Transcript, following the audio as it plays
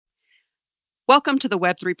Welcome to the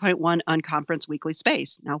Web 3.1 Unconference Weekly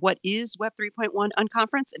Space. Now, what is Web 3.1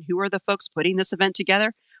 Unconference and who are the folks putting this event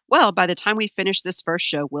together? Well, by the time we finish this first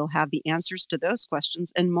show, we'll have the answers to those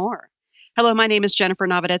questions and more. Hello, my name is Jennifer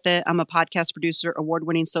Navarrete. I'm a podcast producer,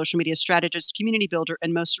 award-winning social media strategist, community builder,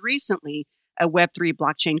 and most recently, a Web3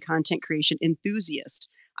 blockchain content creation enthusiast.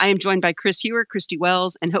 I am joined by Chris Hewer, Christy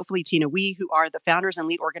Wells, and hopefully Tina Wee, who are the founders and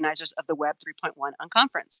lead organizers of the Web 3.1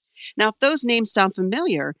 Unconference. Now, if those names sound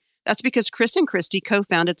familiar, that's because Chris and Christy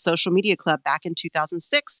co-founded Social Media Club back in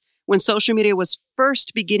 2006 when social media was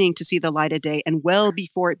first beginning to see the light of day and well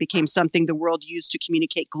before it became something the world used to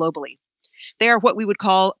communicate globally. They are what we would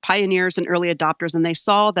call pioneers and early adopters, and they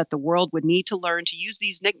saw that the world would need to learn to use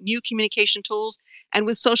these new communication tools. And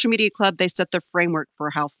with Social Media Club, they set the framework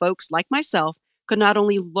for how folks like myself could not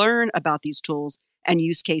only learn about these tools and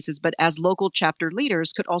use cases, but as local chapter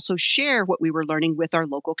leaders could also share what we were learning with our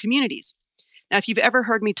local communities. Now, if you've ever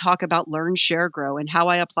heard me talk about learn, share, grow, and how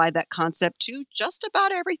I apply that concept to just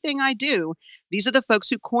about everything I do, these are the folks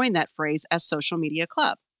who coined that phrase as Social Media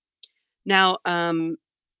Club. Now,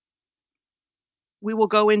 we will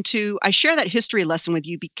go into, I share that history lesson with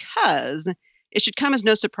you because it should come as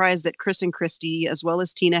no surprise that Chris and Christy, as well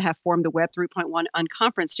as Tina, have formed the Web 3.1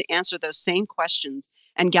 Unconference to answer those same questions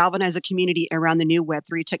and galvanize a community around the new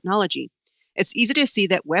Web3 technology. It's easy to see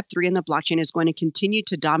that Web3 and the blockchain is going to continue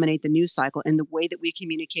to dominate the news cycle, and the way that we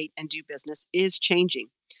communicate and do business is changing.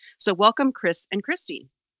 So welcome, Chris and Christy.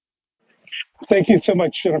 Thank you so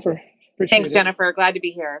much, Jennifer. Appreciate Thanks, Jennifer. Glad to be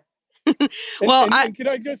here. Well, and can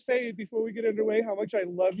I just say before we get underway how much I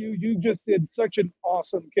love you? You just did such an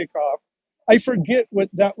awesome kickoff. I forget what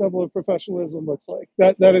that level of professionalism looks like.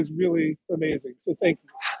 That is really amazing. So thank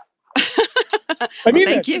you. I mean,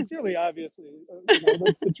 thank you. Sincerely, obviously.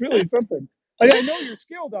 It's really something. I know you're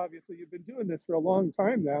skilled, obviously. You've been doing this for a long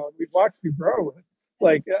time now, and we've watched you grow.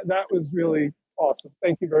 Like, that was really awesome.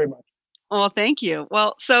 Thank you very much. Oh, thank you.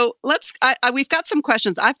 Well, so we've got some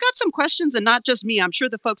questions. I've got some questions, and not just me. I'm sure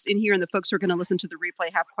the folks in here and the folks who are going to listen to the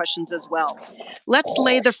replay have questions as well. Let's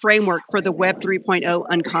lay the framework for the Web 3.0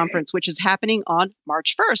 Unconference, which is happening on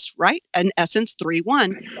March 1st, right? In essence,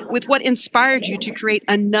 3.1, with what inspired you to create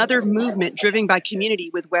another movement driven by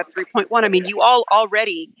community with Web 3.1. I mean, you all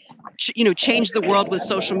already, changed the world with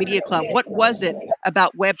Social Media Club. What was it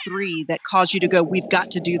about Web 3 that caused you to go, we've got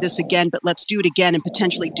to do this again, but let's do it again and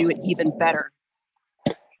potentially do it even better?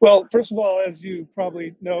 Well, first of all, as you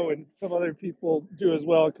probably know, and some other people do as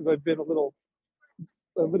well, because I've been a little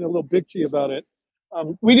bitchy about it.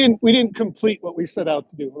 We didn't complete what we set out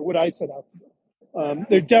to do, or what I set out to do.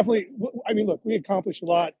 There definitely, I mean, look, we accomplished a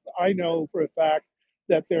lot. I know for a fact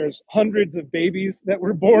that there's hundreds of babies that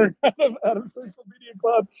were born out of Social Media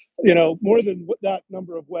Club. More than that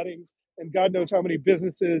number of weddings, and God knows how many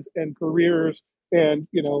businesses and careers, and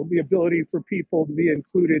the ability for people to be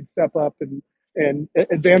included, step up, and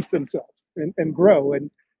advance themselves and grow.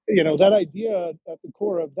 And that idea at the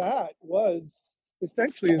core of that was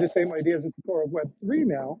essentially the same ideas at the core of Web3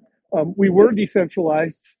 now. We were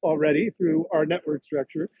decentralized already through our network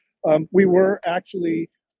structure. We were actually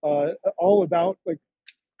all about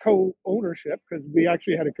co-ownership, because we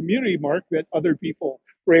actually had a community mark that other people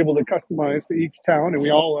were able to customize to each town, and we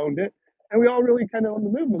all owned it. And we all really kind of owned the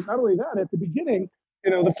movement. Not only that, at the beginning,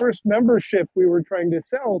 the first membership we were trying to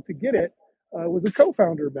sell to get it was a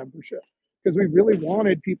co-founder membership, because we really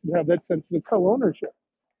wanted people to have that sense of co-ownership.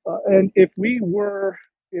 And if we were,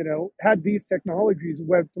 had these technologies,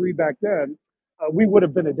 Web3 back then, we would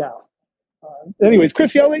have been a DAO. Anyways,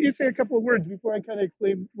 Chrissy, I'll let you say a couple of words before I kind of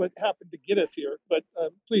explain what happened to get us here. But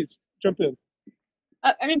please jump in.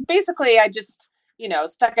 Basically, I just,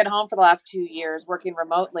 stuck at home for the last 2 years working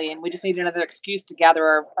remotely, and we just needed another excuse to gather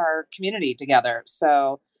our community together.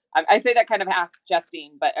 So I say that kind of half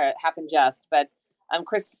jesting, but half in jest. But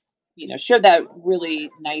Chris, shared that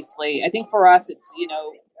really nicely. I think for us, it's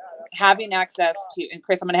having access to. And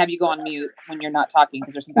Chris, I'm going to have you go on mute when you're not talking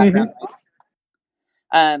because there's some background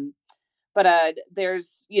noise. But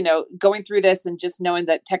there's, going through this and just knowing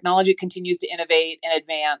that technology continues to innovate and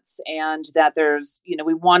advance, and that there's,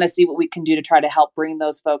 we want to see what we can do to try to help bring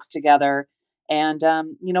those folks together and,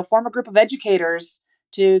 form a group of educators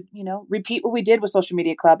to, repeat what we did with Social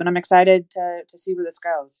Media Club. And I'm excited to see where this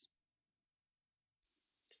goes.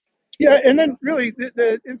 Yeah, and then really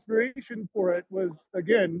the inspiration for it was,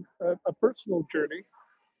 again, a personal journey.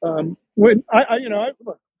 When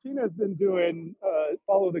look, Tina's been doing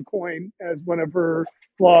Follow the Coin as one of her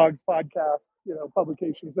blogs, podcasts,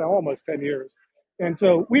 publications now almost 10 years. And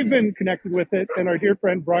so we've been connected with it. And our dear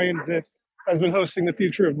friend Brian Zisk has been hosting The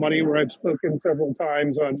Future of Money, where I've spoken several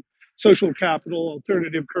times on social capital,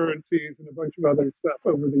 alternative currencies, and a bunch of other stuff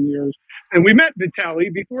over the years. And we met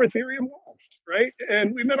Vitalik before Ethereum launched, right?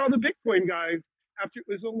 And we met all the Bitcoin guys after it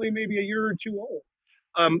was only maybe a year or two old.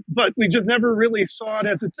 But we just never really saw it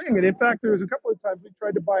as a thing. And in fact, there was a couple of times we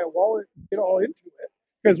tried to buy a wallet and get all into it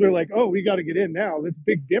because we're like, oh, we got to get in now. This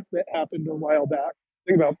big dip that happened a while back, I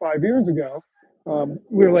think about 5 years ago.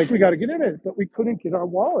 We were like, we got to get in it, but we couldn't get our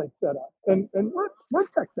wallet set up. And we're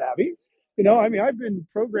tech savvy. You know, I mean, I've been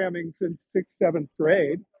programming since sixth, seventh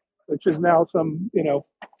grade, which is now some,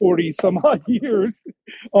 40 some odd years.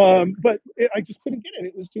 I just couldn't get it.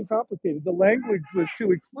 It was too complicated. The language was too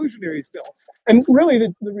exclusionary still. And really,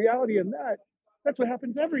 the reality in that's what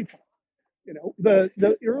happens every time.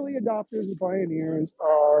 The early adopters and pioneers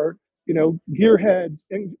are, gearheads,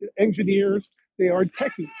 engineers. They are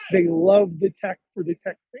techies. They love the tech for the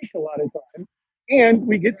tech's sake a lot of time. And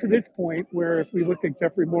we get to this point where if we look at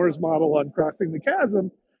Jeffrey Moore's model on crossing the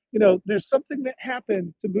chasm, there's something that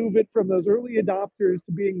happens to move it from those early adopters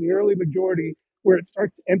to being the early majority where it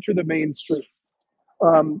starts to enter the mainstream.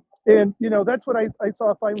 And that's what I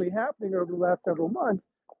saw finally happening over the last several months.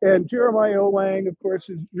 And Jeremiah Olang, of course,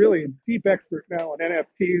 is really a deep expert now on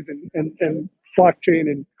NFTs and blockchain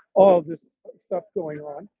and all of this stuff going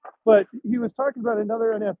on. But he was talking about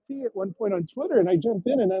another NFT at one point on Twitter, and I jumped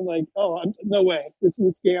in and I'm like, oh, no way. This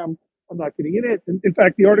is a scam. I'm not getting in it. And in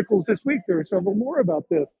fact, the articles this week, there are several more about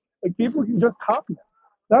this. Like people can just copy them.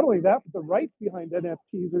 Not only that, but the rights behind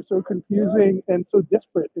NFTs are so confusing and so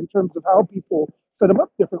disparate in terms of how people set them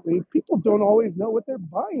up differently. People don't always know what they're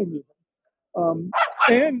buying even.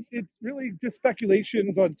 And it's really just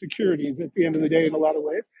speculations on securities at the end of the day in a lot of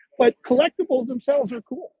ways. But collectibles themselves are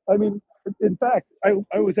cool. I mean, in fact,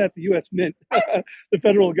 I was at the U.S. Mint, the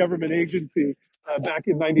federal government agency, back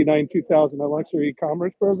in 99, 2000. I launched their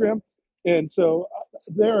e-commerce program. And so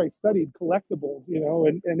there I studied collectibles,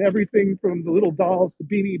 and everything from the little dolls to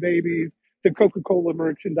Beanie Babies to Coca-Cola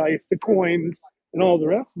merchandise to coins and all the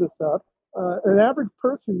rest of the stuff. An average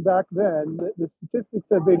person back then, the statistics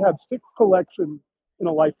said they'd have 6 collections in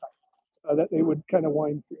a lifetime that they would kind of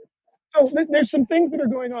wind through. So there's some things that are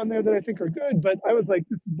going on there that I think are good, but I was like,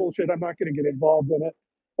 this is bullshit. I'm not going to get involved in it.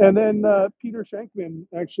 And then Peter Shankman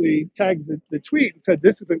actually tagged the tweet and said,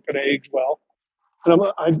 this isn't going to age well. And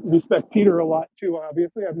I respect Peter a lot too,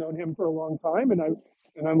 obviously. I've known him for a long time, and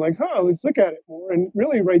I'm like, let's look at it more. And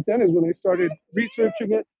really right then is when I started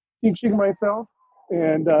researching it, teaching myself.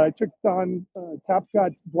 And I took on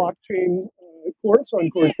Tapscott's blockchain course on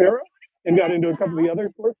Coursera and got into a couple of the other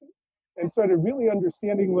courses and started really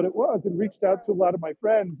understanding what it was and reached out to a lot of my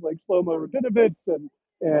friends like Shlomo Rabinovitz and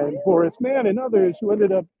Boris Mann and others who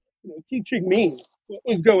ended up teaching me what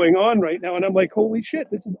was going on right now. And I'm like, holy shit,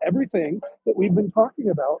 this is everything that we've been talking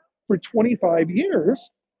about for 25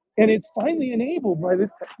 years. And it's finally enabled by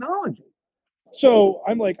this technology. So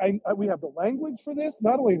I'm like, we have the language for this.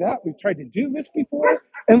 Not only that, we've tried to do this before.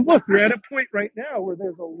 And look, we're at a point right now where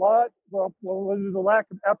there's there's a lack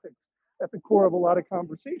of ethics at the core of a lot of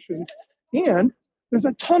conversations. And there's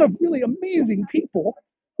a ton of really amazing people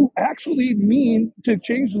who actually mean to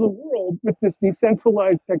change the world with this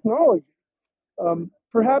decentralized technology.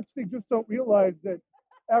 Perhaps they just don't realize that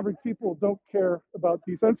average people don't care about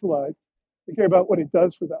decentralized. They care about what it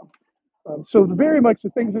does for them. So very much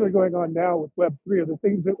the things that are going on now with Web3 are the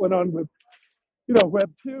things that went on with,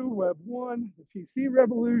 Web 2, Web 1, the PC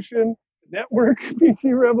revolution, the network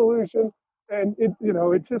PC revolution, and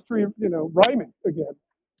it's history, rhyming again.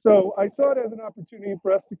 So I saw it as an opportunity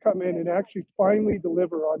for us to come in and actually finally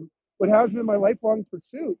deliver on what has been my lifelong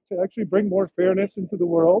pursuit, to actually bring more fairness into the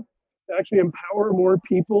world, to actually empower more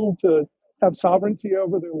people to have sovereignty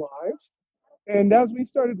over their lives. And as we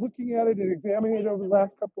started looking at it and examining it over the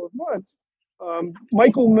last couple of months,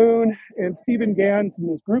 Michael Moon and Stephen Gans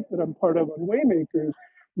and this group that I'm part of on Waymakers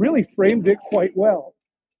really framed it quite well.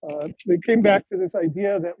 They came back to this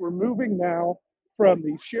idea that we're moving now from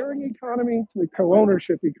the sharing economy to the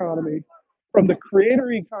co-ownership economy, from the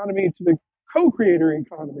creator economy to the co-creator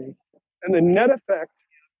economy, and the net effect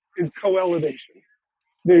is co-elevation.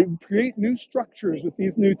 They create new structures with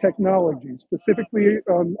these new technologies, specifically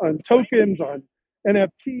on tokens, on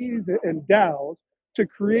NFTs and DAOs, to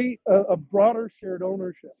create a broader shared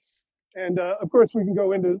ownership. And of course, we can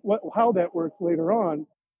go into how that works later on.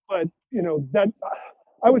 But that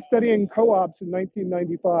I was studying co-ops in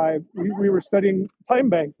 1995. We were studying time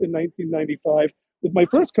banks in 1995 with my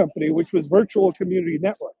first company, which was Virtual Community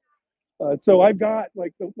Network. So I've got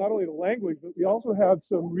not only the language, but we also have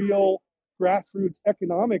some real grassroots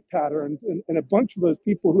economic patterns and a bunch of those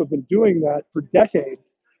people who have been doing that for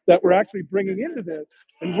decades that we're actually bringing into this,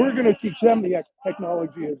 and we're going to teach them the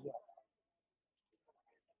technology as well.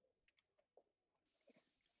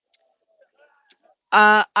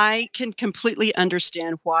 I can completely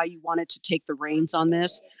understand why you wanted to take the reins on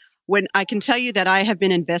this. When I can tell you that I have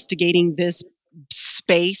been investigating this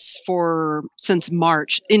space for since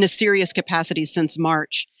March in a serious capacity since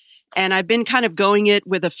March. And I've been kind of going it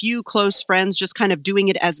with a few close friends, just kind of doing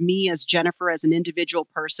it as me, as Jennifer, as an individual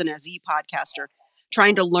person, as podcaster,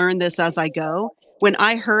 trying to learn this as I go. When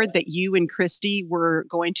I heard that you and Christy were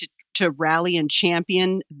going to rally and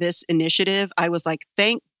champion this initiative, I was like,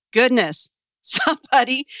 thank goodness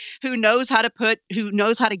somebody who knows how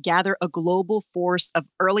to gather a global force of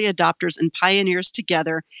early adopters and pioneers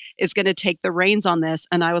together is going to take the reins on this.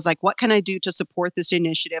 And I was like, what can I do to support this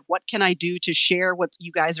initiative? What can I do to share what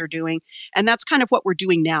you guys are doing? And that's kind of what we're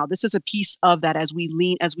doing now. This is a piece of that as we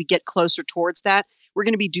get closer towards that. We're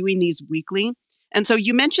going to be doing these weekly. And so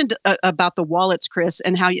you mentioned about the wallets, Chris,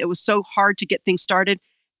 and how it was so hard to get things started.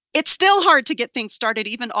 It's still hard to get things started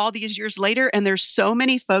even all these years later. And there's so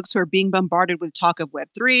many folks who are being bombarded with talk of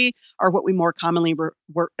Web3, or what we more commonly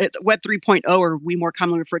Web 3.0, or we more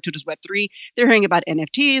commonly refer to as Web3. They're hearing about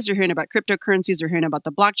NFTs, they're hearing about cryptocurrencies, they're hearing about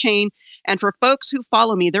the blockchain. And for folks who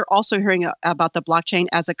follow me, they're also hearing about the blockchain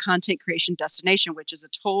as a content creation destination, which is a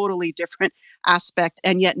totally different aspect,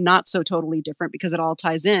 and yet not so totally different because it all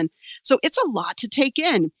ties in. So it's a lot to take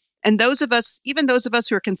in. And even those of us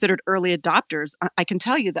who are considered early adopters, I can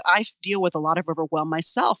tell you that I deal with a lot of overwhelm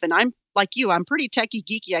myself. And I'm like you, I'm pretty techie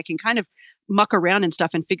geeky. I can kind of muck around and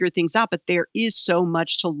stuff and figure things out, but there is so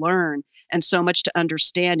much to learn and so much to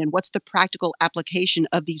understand. And what's the practical application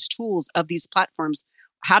of these tools, of these platforms?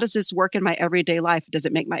 How does this work in my everyday life? Does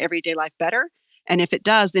it make my everyday life better? And if it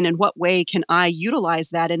does, then in what way can I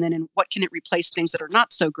utilize that? And then in what can it replace things that are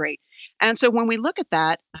not so great? And so when we look at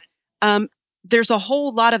that, there's a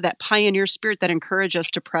whole lot of that pioneer spirit that encourage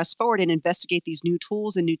us to press forward and investigate these new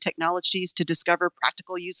tools and new technologies to discover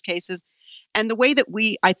practical use cases. And the way that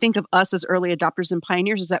I think of us as early adopters and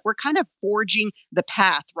pioneers is that we're kind of forging the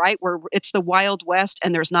path, right? Where it's the Wild West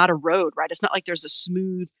and there's not a road, right? It's not like there's a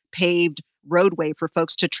smooth paved roadway for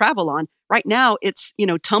folks to travel on. Right now it's,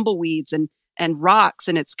 tumbleweeds and rocks,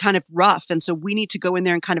 and it's kind of rough. And so we need to go in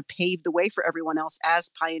there and kind of pave the way for everyone else as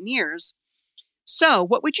pioneers. So,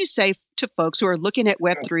 what would you say to folks who are looking at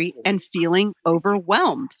Web3 and feeling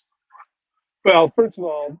overwhelmed? Well, first of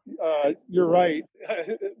all, you're right,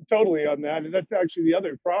 totally on that, and that's actually the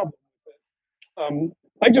other problem with it.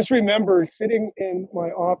 I just remember sitting in my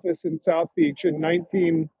office in South Beach in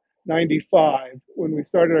 1995 when we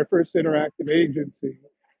started our first interactive agency,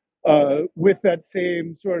 with that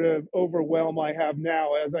same sort of overwhelm I have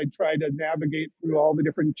now as I try to navigate through all the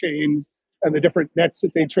different chains and the different nets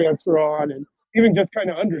that they transfer on, and even just kind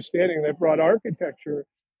of understanding that broad architecture.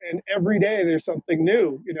 And every day there's something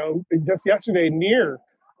new. Just yesterday, Near,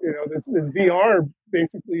 this VR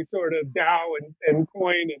basically sort of DAO and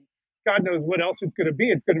coin and God knows what else it's going to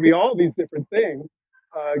be. It's going to be all these different things.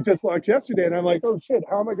 Just launched yesterday, and I'm like, oh shit,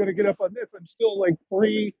 how am I going to get up on this? I'm still like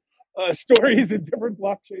three stories and different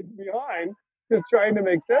blockchains behind, just trying to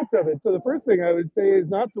make sense of it. So the first thing I would say is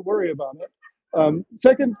not to worry about it.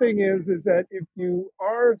 Second thing is that if you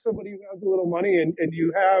are somebody who has a little money and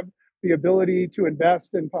you have the ability to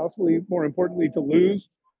invest and possibly more importantly to lose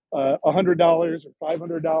 $100 or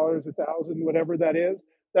 $500, $1,000, whatever that is,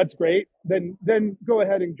 that's great. Then go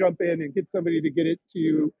ahead and jump in and get somebody to get it to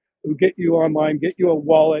you, who get you online, get you a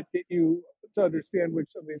wallet, get you to understand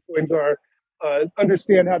which of these coins are,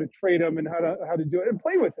 understand how to trade them and how to do it and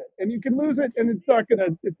play with it. And you can lose it, and it's not gonna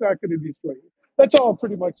destroy you. That's all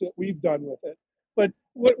pretty much that we've done with it. But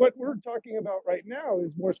what we're talking about right now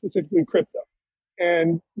is more specifically crypto.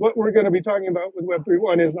 And what we're going to be talking about with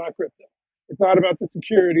Web3.1 is not crypto. It's not about the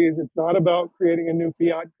securities. It's not about creating a new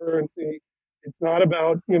fiat currency. It's not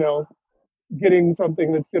about, getting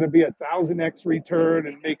something that's going to be 1,000x return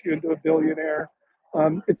and make you into a billionaire.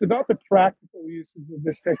 It's about the practical uses of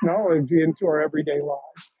this technology into our everyday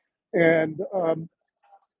lives. And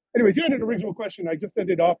anyways, you had an original question. I just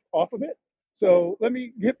ended off of it. So let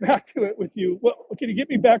me get back to it with you. Well, can you get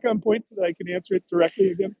me back on point so that I can answer it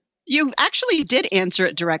directly again? You actually did answer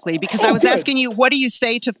it directly, because I was asking you, what do you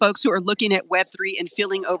say to folks who are looking at Web3 and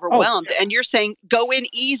feeling overwhelmed? Yes. And you're saying, go in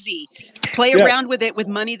easy, play around with it with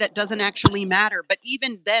money that doesn't actually matter. But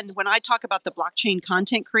even then, when I talk about the blockchain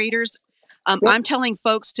content creators, I'm telling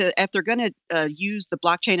folks if they're going to use the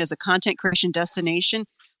blockchain as a content creation destination,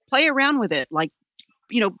 play around with it. Like,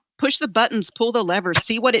 push the buttons, pull the levers,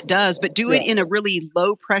 see what it does, but do it in a really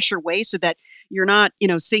low pressure way so that you're not,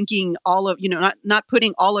 sinking all of, not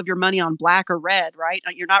putting all of your money on black or red, right?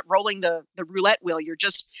 You're not rolling the roulette wheel. You're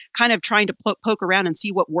just kind of trying to poke around and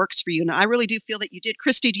see what works for you. And I really do feel that you did.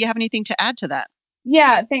 Christy, do you have anything to add to that?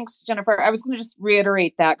 Yeah, thanks, Jennifer. I was going to just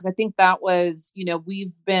reiterate that because I think that was,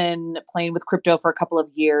 we've been playing with crypto for a couple of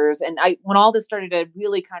years, and when all this started to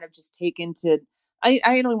really kind of just take into,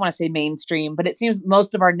 I don't want to say mainstream, but it seems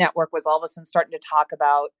most of our network was all of a sudden starting to talk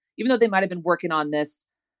about, even though they might have been working on this,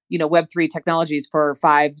 Web3 technologies for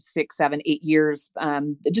 5, 6, 7, 8 years.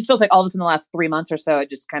 It just feels like all of a sudden in the last 3 months or so, it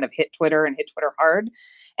just kind of hit Twitter and hit Twitter hard,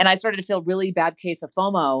 and I started to feel really bad case of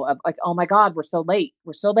FOMO of like, oh my God, we're so late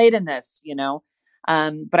in this.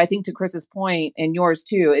 But I think to Chris's point and yours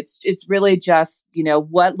too, it's really just,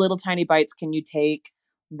 what little tiny bites can you take?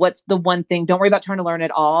 What's the one thing? Don't worry about trying to learn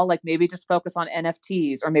it all. Like maybe just focus on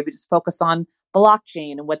NFTs, or maybe just focus on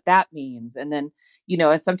blockchain and what that means. And then,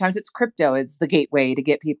 sometimes it's crypto is the gateway to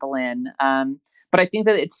get people in. But I think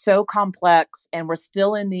that it's so complex, and we're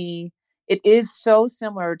still it is so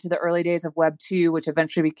similar to the early days of Web 2, which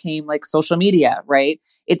eventually became like social media, right?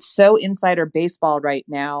 It's so insider baseball right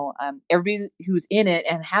now. Everybody who's in it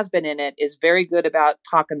and has been in it is very good about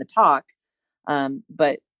talking the talk.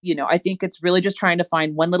 But I think it's really just trying to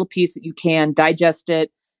find one little piece that you can digest it,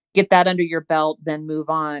 get that under your belt, then move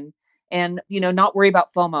on. And not worry about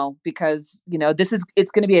FOMO, because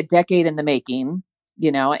it's going to be a decade in the making.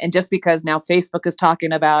 And just because now Facebook is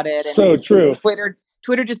talking about it, and So true.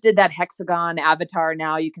 Twitter just did that hexagon avatar.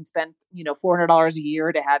 Now you can spend $400 a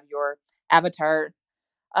year to have your avatar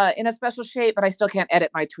in a special shape, but I still can't edit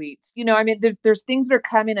my tweets. I mean, there's things that are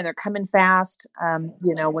coming, and they're coming fast.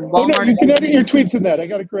 When Oh no, Walmart you and can edit Disney. your tweets in that. I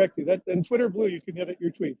got to correct you. That in Twitter Blue, you can edit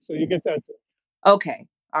your tweets, so you get that too. Okay.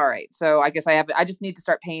 All right. So I guess I just need to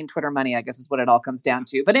start paying Twitter money, I guess is what it all comes down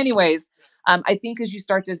to. But anyways, I think as you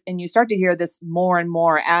start to hear this more and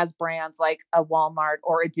more, as brands like a Walmart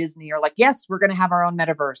or a Disney are like, yes, we're going to have our own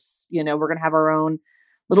metaverse. We're going to have our own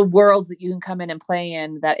little worlds that you can come in and play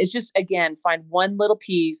in. That is just, again, find one little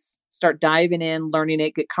piece, start diving in, learning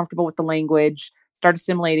it, get comfortable with the language, start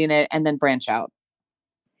assimilating it, and then branch out.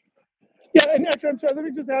 Yeah, and actually, I'm sorry. Let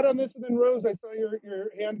me just add on this, and then Rose, I saw your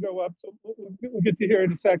hand go up, so we'll get to here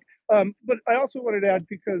in a sec. But I also wanted to add,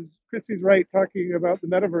 because Christy's right, talking about the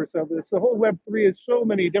metaverse of this. The whole Web3 is so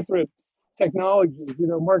many different technologies.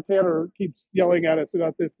 Mark Tanner keeps yelling at us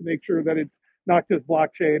about this to make sure that it's not just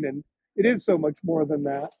blockchain, and it is so much more than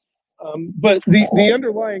that. But the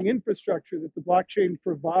underlying infrastructure that the blockchain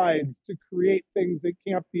provides to create things that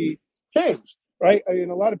can't be changed, right? I mean,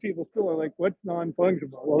 a lot of people still are like, what's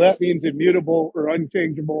non-fungible? Well, that means immutable or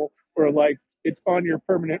unchangeable, or like it's on your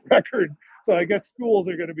permanent record. So I guess schools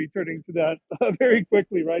are going to be turning to that very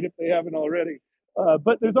quickly, right, if they haven't already.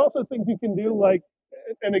 But there's also things you can do, like,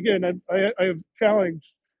 and again, I have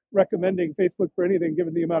challenged recommending Facebook for anything,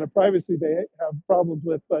 given the amount of privacy they have problems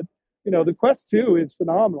with. But the Quest 2 is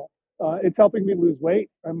phenomenal. It's helping me lose weight.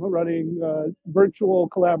 I'm running virtual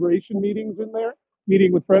collaboration meetings in there,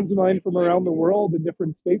 meeting with friends of mine from around the world in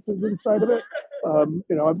different spaces inside of it. I'm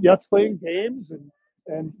playing games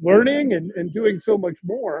and learning and doing so much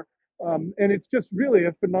more. And it's just really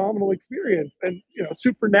a phenomenal experience, and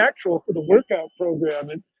supernatural for the workout program.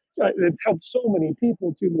 And it helps so many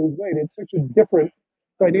people to lose weight. It's such a different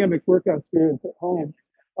dynamic workout experience at home.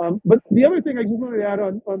 But the other thing I just wanted to add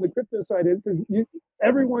on the crypto side is,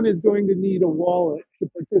 everyone is going to need a wallet to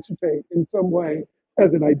participate in some way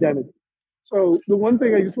as an identity. So the one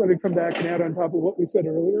thing I just want to come back and add on top of what we said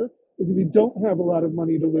earlier is, if you don't have a lot of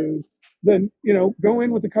money to lose, then go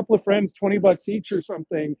in with a couple of friends, $20 each or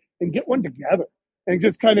something, and get one together and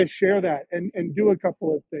just kind of share that and do a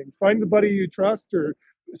couple of things. Find the buddy you trust, or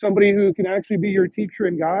somebody who can actually be your teacher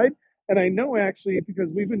and guide. And I know, actually,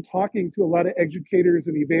 because we've been talking to a lot of educators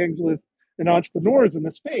and evangelists and entrepreneurs in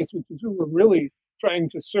the space, which is who we're really trying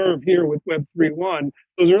to serve here with Web 3.1,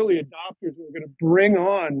 those early adopters who are going to bring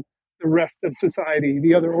on the rest of society,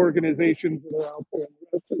 the other organizations that are out there, and the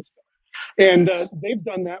rest of the stuff. And they've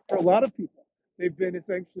done that for a lot of people. They've been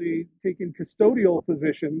essentially taking custodial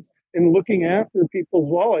positions and looking after people's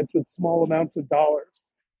wallets with small amounts of dollars.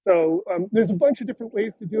 So there's a bunch of different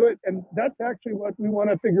ways to do it, and that's actually what we want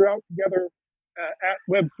to figure out together at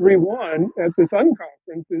Web 3.1 at this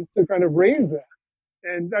unconference, is to kind of raise that.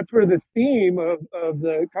 And that's where the theme of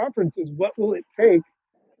the conference is, what will it take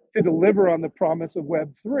to deliver on the promise of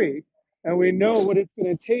Web3? And we know what it's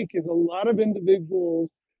going to take is a lot of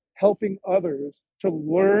individuals helping others to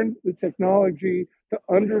learn the technology, to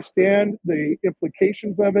understand the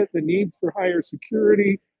implications of it, the needs for higher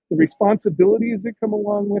security, the responsibilities that come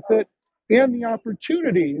along with it, and the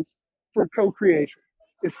opportunities for co-creation,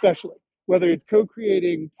 especially whether it's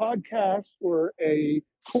co-creating podcasts or a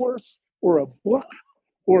course or a book,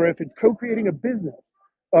 or if it's co-creating a business.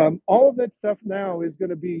 All of that stuff now is going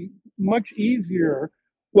to be much easier.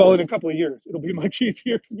 Well, in a couple of years, it'll be much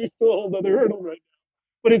easier, because there's still a whole other hurdle right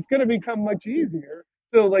but it's going to become much easier.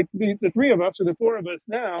 So like the three of us or the four of us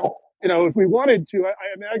now, if we wanted to, I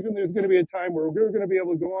imagine there's going to be a time where we're going to be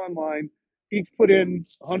able to go online, each put in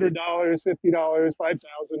 $100, $50, 5,000,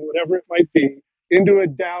 whatever it might be, into a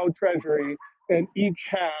DAO treasury, and each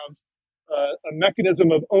have a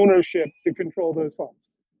mechanism of ownership to control those funds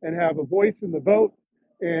and have a voice in the vote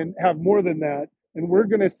and have more than that. And we're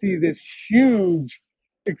going to see this huge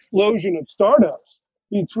explosion of startups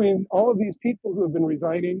between all of these people who have been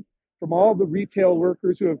resigning, from all the retail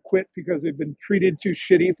workers who have quit because they've been treated too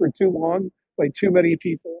shitty for too long by too many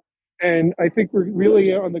people. And I think we're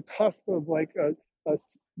really on the cusp of like a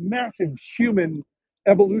massive human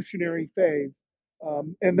evolutionary phase.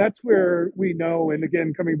 And that's where we know, and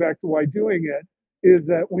again, coming back to why doing it, is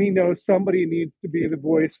that we know somebody needs to be the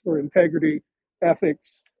voice for integrity,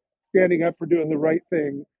 ethics, standing up for doing the right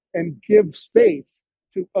thing, and give space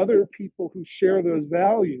to other people who share those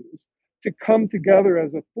values to come together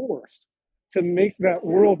as a force to make that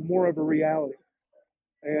world more of a reality.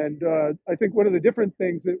 And I think one of the different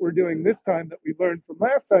things that we're doing this time that we learned from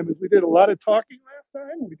last time is we did a lot of talking last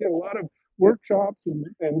time. We did a lot of workshops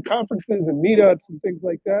and conferences and meetups and things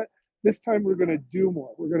like that. This time we're going to do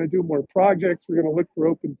more. We're going to do more projects. We're going to look for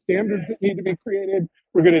open standards that need to be created.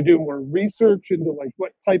 We're going to do more research into like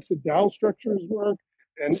what types of DAO structures work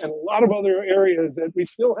and a lot of other areas that we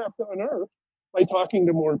still have to unearth by talking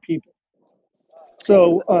to more people.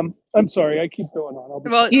 So I'm sorry, I keep going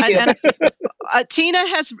on. Tina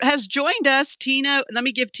has joined us. Tina, let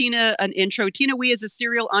me give Tina an intro. Tina Wee is a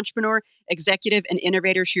serial entrepreneur, executive, and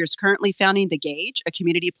innovator. She is currently founding The Gauge, a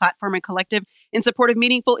community platform and collective in support of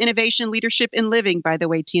meaningful innovation, leadership, and living. By the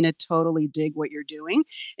way, Tina, totally dig what you're doing.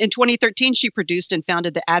 In 2013, she produced and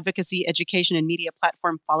founded the advocacy, education, and media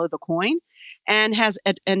platform Follow the Coin, and has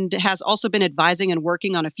also been advising and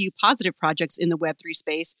working on a few positive projects in the Web3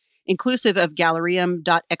 space, inclusive of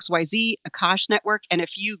Galerium.xyz, Akash Network, and a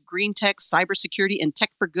few green tech, cybersecurity, and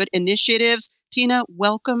tech for good initiatives. Tina,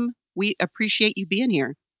 welcome. We appreciate you being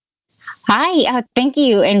here. Hi, thank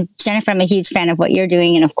you. And Jennifer, I'm a huge fan of what you're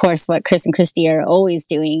doing and, of course, what Chris and Christy are always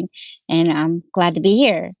doing. And I'm glad to be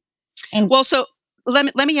here. And well, so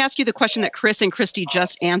let me ask you the question that Chris and Christy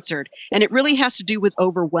just answered. And it really has to do with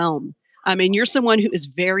overwhelm. I mean, you're someone who is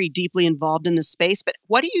very deeply involved in this space, but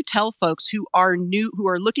what do you tell folks who are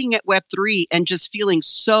looking at Web3 and just feeling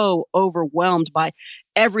so overwhelmed by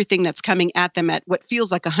everything that's coming at them at what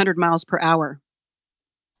feels like 100 miles per hour?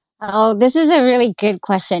 Oh, this is a really good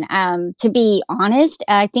question. To be honest,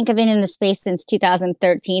 I think I've been in the space since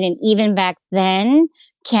 2013. And even back then,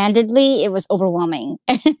 candidly, it was overwhelming.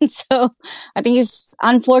 And so I think it's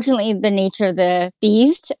unfortunately the nature of the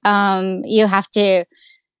beast. You have to,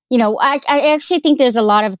 I actually think there's a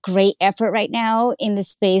lot of great effort right now in the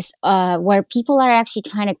space where people are actually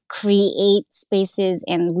trying to create spaces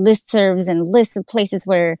and listservs and lists of places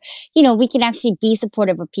where, we can actually be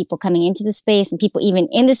supportive of people coming into the space and people even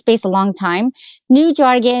in the space a long time. New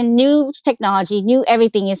jargon, new technology, new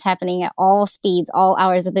everything is happening at all speeds, all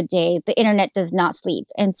hours of the day. The internet does not sleep.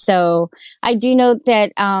 And so I do know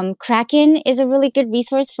that Kraken is a really good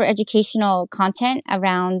resource for educational content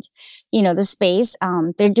around, the space.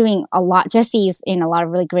 They're doing a lot. Jesse's in a lot of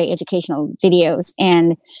really great educational videos.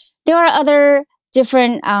 And there are other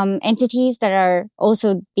different entities that are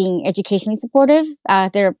also being educationally supportive.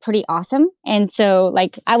 They're pretty awesome. And so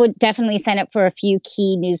I would definitely sign up for a few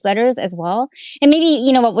key newsletters as well. And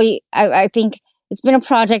maybe, I think it's been a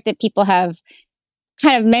project that people have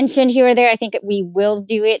kind of mentioned here or there. I think we will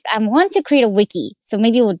do it. I want to create a wiki. So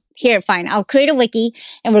maybe fine. I'll create a wiki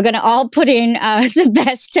and we're going to all put in the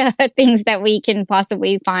best things that we can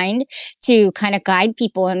possibly find to kind of guide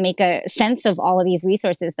people and make a sense of all of these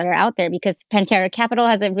resources that are out there, because Pantera Capital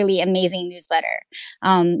has a really amazing newsletter.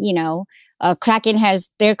 Kraken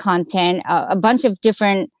has their content, a bunch of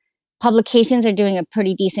different publications are doing a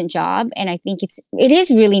pretty decent job. And I think it is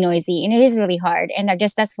really noisy and it is really hard. And I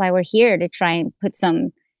guess that's why we're here, to try and put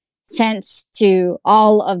some sense to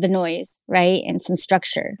all of the noise, right? And some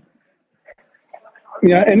structure.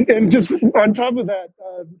 Yeah. And just on top of that,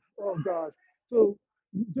 oh gosh. So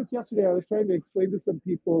just yesterday, I was trying to explain to some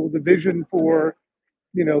people the vision for,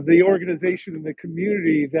 the organization and the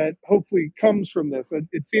community that hopefully comes from this.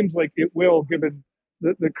 It seems like it will, given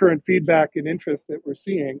the current feedback and interest that we're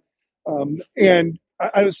seeing. And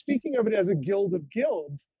I was speaking of it as a guild of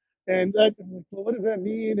guilds, and that, well, what does that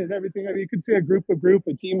mean? And everything. I mean, you could say a group of group,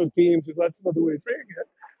 a team of teams. There's lots of other ways of saying it.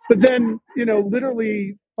 But then,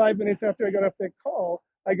 literally 5 minutes after I got off that call,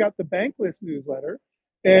 I got the Bankless newsletter,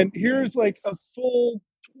 and here's like a full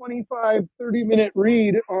 25, 30-minute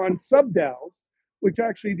read on SubDAOs, which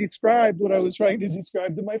actually described what I was trying to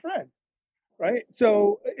describe to my friends. right?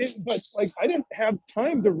 So, but like I didn't have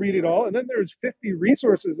time to read it all, and then there's 50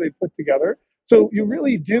 resources they put together. So you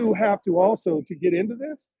really do have to also, to get into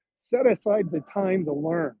this, set aside the time to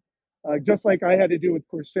learn. Just like I had to do with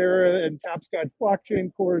Coursera and Tapscott's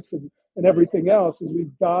blockchain course and everything else, is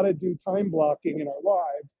we've got to do time blocking in our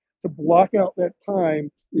lives to block out that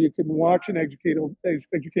time where you can watch an educational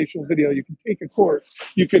video, you can take a course,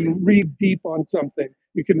 you can read deep on something,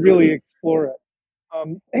 you can really explore it.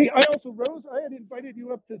 Hey, I also, Rose, I had invited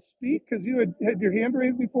you up to speak because you had your hand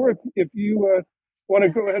raised before. If you want to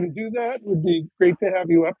go ahead and do that, it would be great to have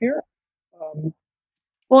you up here. Um,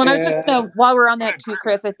 Well, and I was just, and while we're on that too,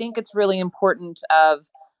 Chris, I think it's really important of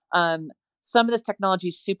um, some of this technology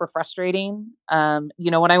is super frustrating. When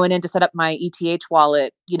I went in to set up my ETH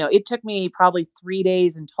wallet, it took me probably 3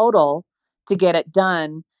 days in total to get it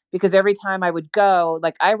done because every time I would go,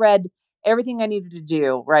 like I read everything I needed to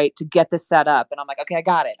do, right, to get this set up. And I'm like, okay, I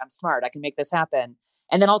got it. I'm smart. I can make this happen.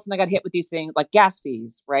 And then all of a sudden I got hit with these things like gas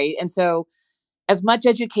fees, right? And so as much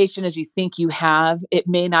education as you think you have, it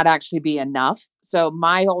may not actually be enough. So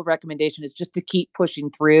my whole recommendation is just to keep pushing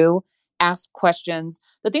through, ask questions.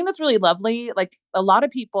 The thing that's really lovely, like a lot of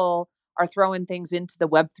people are throwing things into the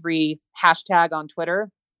Web3 hashtag on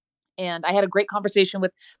Twitter. And I had a great conversation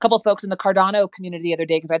with a couple of folks in the Cardano community the other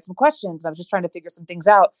day because I had some questions and I was just trying to figure some things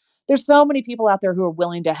out. There's so many people out there who are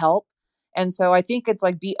willing to help. And so I think it's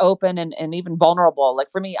like be open and even vulnerable. Like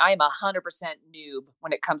for me, I am 100% noob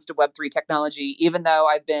when it comes to Web3 technology, even though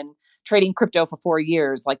I've been trading crypto for 4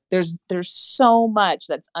 years. Like there's so much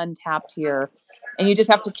that's untapped here. And you just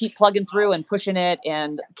have to keep plugging through and pushing it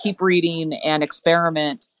and keep reading and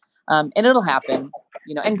experiment. And it'll happen.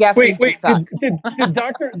 And gas wait, fees do suck. did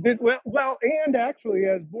Doctor did well, and actually,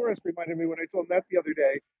 as Boris reminded me when I told him that the other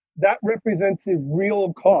day, that represents the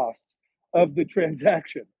real cost of the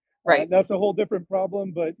transaction. Right. That's a whole different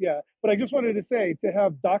problem, but yeah. But I just wanted to say, to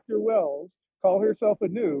have Dr. Wells call herself a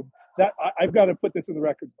noob, that I've got to put this in the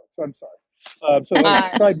record books. I'm sorry. So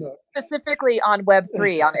that's side note. Specifically on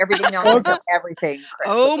Web3, on everything else, you know everything, Chris.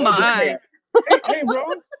 Oh Let's be my. clear. Hey,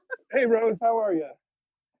 Rose. Hey, Rose, how are you?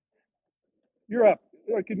 You're up.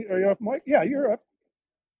 Are you off mic? Yeah, you're up.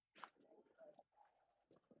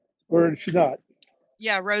 Or is she not?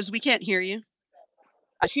 Yeah, Rose, we can't hear you.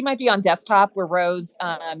 She might be on desktop where Rose,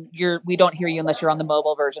 we don't hear you unless you're on the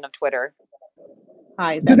mobile version of Twitter.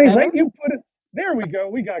 Hi, is Do that they better? let you put it? There we go.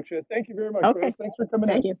 We got you. Thank you very much, Okay. Rose. Thanks for coming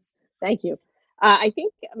Thank in. you. Thank you. I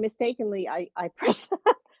think mistakenly I pressed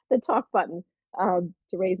the talk button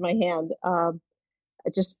to raise my hand. I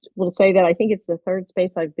just will say that I think it's the third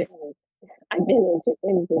space I've been in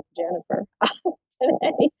with Jennifer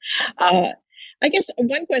today. I guess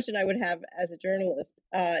one question I would have as a journalist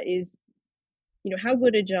is, how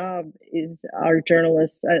good a job is our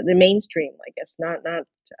journalists, the mainstream, I guess, not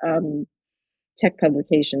tech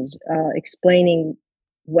publications, explaining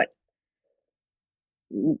what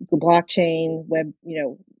the blockchain web,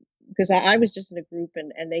 because I was just in a group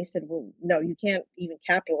and they said, well, no, you can't even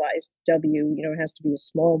capitalize W, it has to be a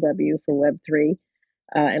small W for Web3.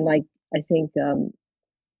 And like, I think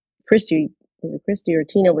Christy, was it Christy or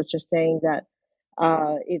Tina was just saying that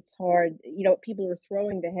it's hard, people are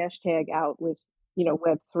throwing the hashtag out with,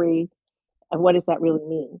 Web3, and what does that really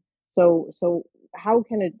mean? So how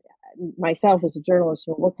can it, myself as a journalist,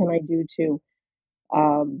 what can I do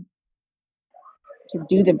um, to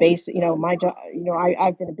do the basic, my job,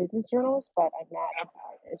 I've been a business journalist, but I'm not,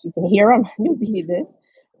 as you can hear, I'm a newbie to this,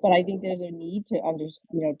 but I think there's a need to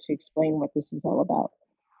to explain what this is all about.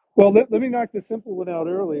 Well, let me knock the simple one out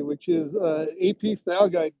early, which is AP Style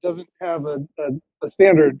Guide doesn't have a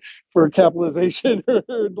standard for capitalization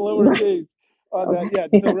or lowercase on that yet.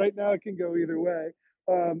 So right now it can go either way.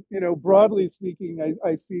 Broadly speaking,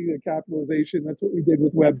 I see the capitalization. That's what we did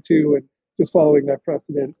with Web 2 and just following that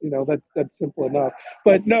precedent. That's simple enough.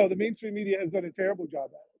 But no, the mainstream media has done a terrible job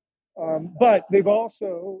at it. But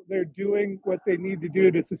they're doing what they need to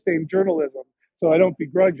do to sustain journalism. So I don't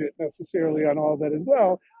begrudge it necessarily on all that as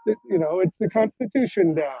well. It's the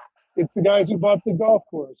Constitution down. It's the guys who bought the golf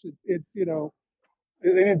course. It's they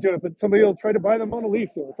didn't do it, but somebody will try to buy the Mona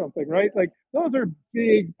Lisa or something, right? Like those are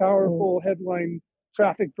big, powerful headline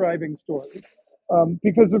traffic driving stories.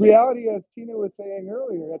 Because the reality, as Tina was saying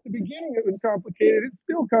earlier, at the beginning it was complicated. It's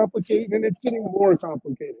still complicated, and it's getting more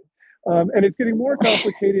complicated. And it's getting more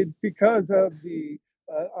complicated because of the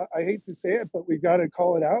I hate to say it, but we've got to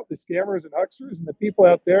call it out, the scammers and hucksters and the people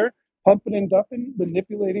out there pumping and dumping,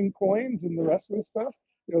 manipulating coins and the rest of this stuff.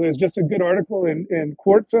 There's just a good article in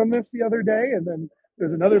Quartz on this the other day, and then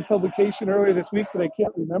there's another publication earlier this week that I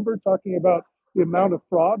can't remember talking about the amount of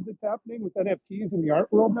fraud that's happening with NFTs in the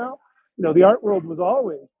art world now. The art world was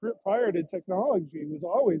always, prior to technology, was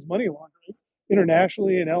always money laundering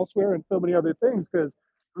internationally and elsewhere and so many other things, because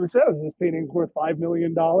who says this painting's worth $5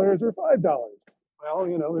 million or $5?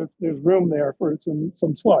 Well, there's room there for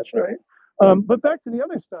some slush, right? But back to the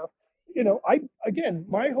other stuff, again,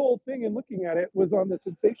 my whole thing in looking at it was on the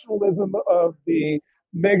sensationalism of the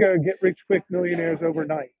mega get rich quick millionaires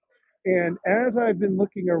overnight. And as I've been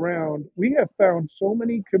looking around, we have found so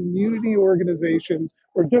many community organizations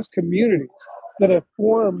or just communities that have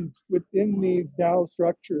formed within these DAO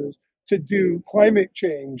structures to do climate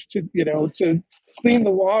change, to clean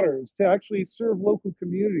the waters, to actually serve local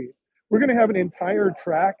communities. We're going to have an entire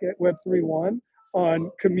track at Web3.1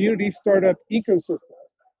 on community startup ecosystems.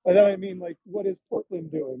 By that I mean, like, what is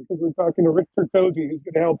Portland doing? Because we're talking to Rick Percosi, who's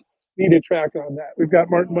going to help lead a track on that. We've got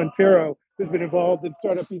Martin Montero, who's been involved in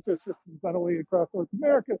startup ecosystems not only across North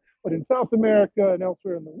America, but in South America and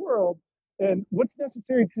elsewhere in the world. And what's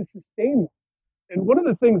necessary to sustain them? And one of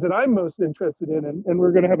the things that I'm most interested in, and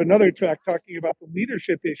we're going to have another track talking about the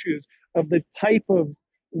leadership issues of the type of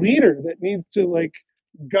leader that needs to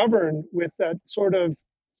govern with that sort of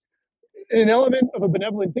an element of a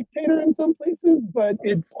benevolent dictator in some places, but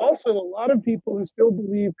it's also a lot of people who still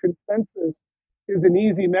believe consensus is an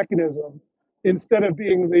easy mechanism instead of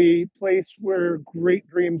being the place where great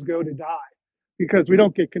dreams go to die, because we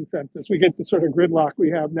don't get consensus. We get the sort of gridlock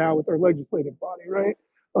we have now with our legislative body, right?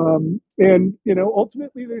 And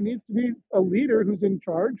ultimately there needs to be a leader who's in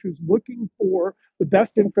charge, who's looking for the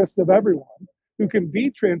best interests of everyone, who can be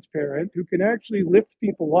transparent, who can actually lift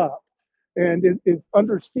people up, and is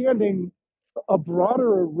understanding a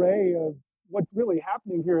broader array of what's really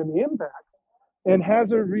happening here in the impact, and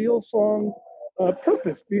has a real strong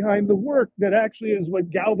purpose behind the work that actually is what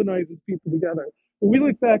galvanizes people together. When we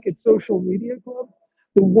look back at Social Media Club,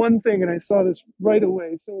 the one thing, and I saw this right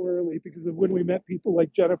away so early because of when we met people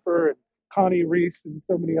like Jennifer and Connie Reese and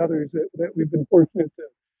so many others that we've been fortunate to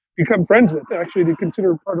become friends with, actually to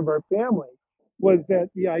consider part of our family, was that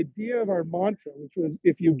the idea of our mantra, which was,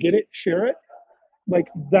 if you get it, share it, like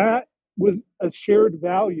that was a shared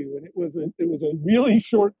value. And it was a really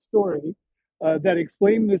short story that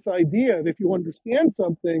explained this idea that if you understand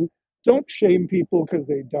something, don't shame people because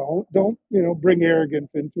they don't bring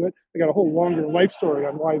arrogance into it. I got a whole longer life story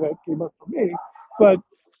on why that came up for me, but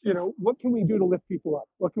what can we do to lift people up?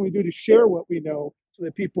 What can we do to share what we know so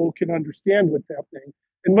that people can understand what's happening?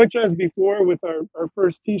 And much as before with our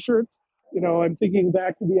first t-shirts, I'm thinking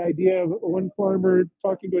back to the idea of one farmer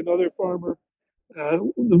talking to another farmer.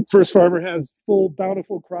 The first farmer has full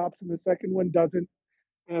bountiful crops and the second one doesn't.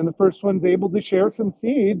 And the first one's able to share some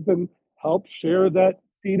seeds and help share that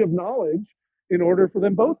seed of knowledge in order for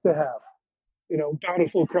them both to have,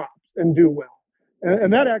 bountiful crops and do well.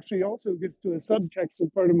 And that actually also gets to a subtext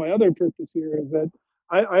of part of my other purpose here, is that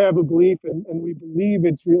I have a belief, and we believe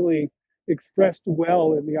it's really expressed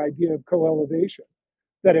well in the idea of co-elevation,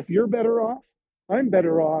 that if you're better off, I'm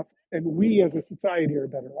better off, and we as a society are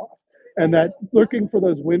better off. And that looking for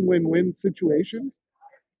those win-win-win situations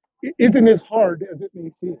isn't as hard as it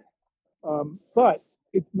may seem. But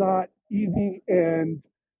it's not easy and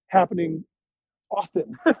happening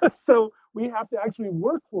often. So we have to actually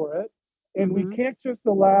work for it. And we can't just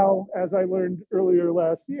allow, as I learned earlier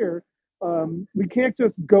last year, we can't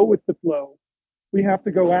just go with the flow. We have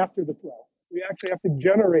to go after the flow. We actually have to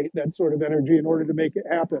generate that sort of energy in order to make it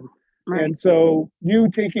happen. Right. And so you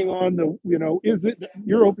taking on is it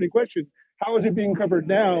your opening question, how is it being covered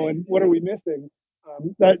now and what are we missing?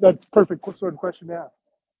 That's perfect sort of question to ask.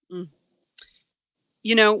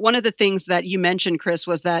 Mm. One of the things that you mentioned, Chris,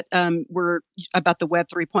 was that we're about the Web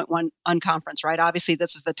 3.1 Unconference, right? Obviously,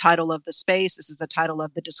 this is the title of the space. This is the title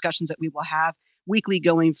of the discussions that we will have weekly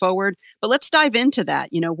going forward. But let's dive into that.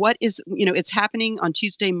 What is, it's happening on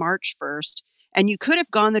Tuesday, March 1st, and you could have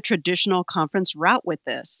gone the traditional conference route with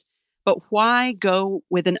this. But why go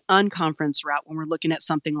with an unconference route when we're looking at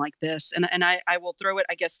something like this? And I will throw it,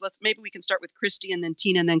 I guess, maybe we can start with Christy and then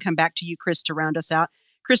Tina and then come back to you, Chris, to round us out.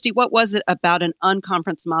 Christy, what was it about an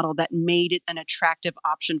unconference model that made it an attractive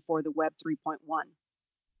option for the Web 3.1?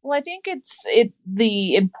 Well, I think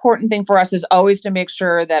the important thing for us is always to make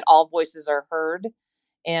sure that all voices are heard.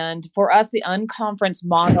 And for us, the unconference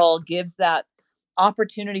model gives that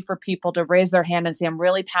opportunity for people to raise their hand and say, I'm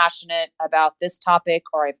really passionate about this topic,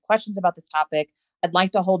 or I have questions about this topic. I'd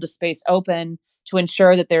like to hold a space open to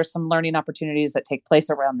ensure that there's some learning opportunities that take place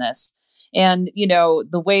around this. And,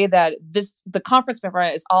 the way that the conference member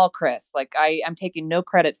is all Chris, like I'm taking no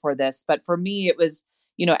credit for this, but for me, it was,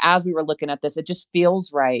 as we were looking at this, it just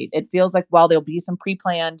feels right. It feels like while there'll be some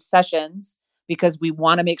pre-planned sessions because we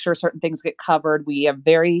want to make sure certain things get covered, we have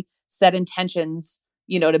very set intentions,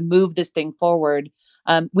 to move this thing forward.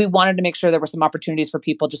 We wanted to make sure there were some opportunities for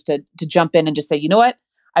people just to jump in and just say, you know what,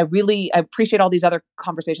 I appreciate all these other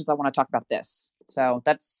conversations. I want to talk about this. So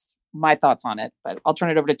that's my thoughts on it, but I'll turn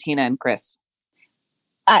it over to Tina and Chris.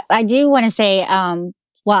 I do want to say,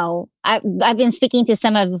 well, I've been speaking to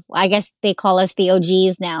some of, I guess they call us the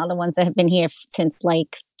OGs now, the ones that have been here since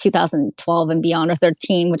like 2012 and beyond, or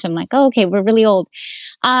 13, which I'm like, oh, okay, we're really old.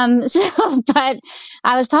 But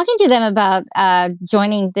I was talking to them about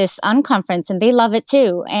joining this unconference, and they love it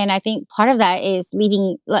too. And I think part of that is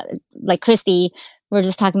leaving, like Christy, we were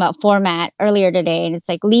just talking about format earlier today, and it's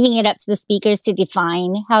like leaving it up to the speakers to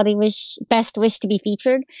define how they best wish to be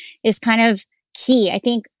featured is kind of key. I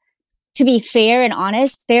think, to be fair and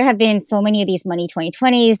honest, there have been so many of these Money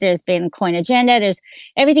 2020s. There's been Coin Agenda.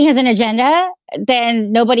 Everything has an agenda.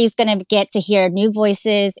 Then nobody's going to get to hear new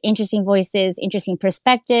voices, interesting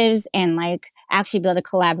perspectives, and like actually be able to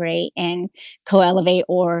collaborate and co-elevate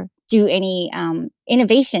or do any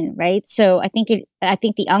innovation, right? So I think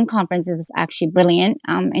the unconference is actually brilliant,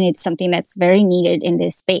 and it's something that's very needed in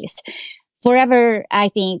this space. Forever, I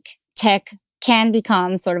think tech can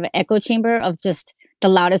become sort of an echo chamber of just the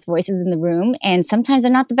loudest voices in the room. And sometimes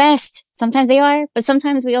they're not the best. Sometimes they are, but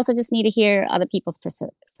sometimes we also just need to hear other people's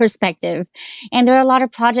perspective. And there are a lot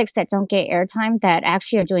of projects that don't get airtime that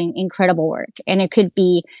actually are doing incredible work. And it could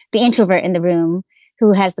be the introvert in the room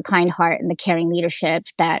who has the kind heart and the caring leadership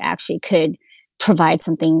that actually could provide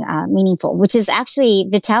something meaningful, which is actually,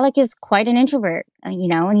 Vitalik is quite an introvert,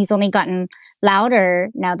 and he's only gotten louder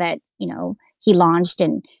now that, he launched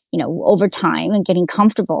and, over time and getting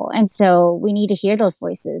comfortable. And so we need to hear those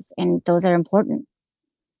voices, and those are important.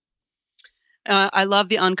 I love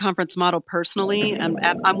the unconference model personally.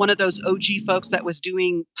 I'm one of those OG folks that was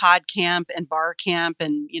doing PodCamp and BarCamp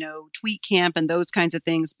and, TweetCamp and those kinds of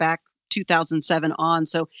things back 2007 on.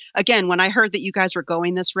 So again, when I heard that you guys were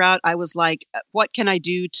going this route, I was like, what can I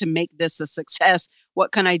do to make this a success?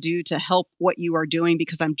 What can I do to help what you are doing?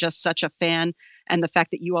 Because I'm just such a fan. And the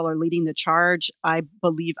fact that you all are leading the charge, I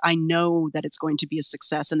know that it's going to be a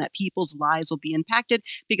success and that people's lives will be impacted,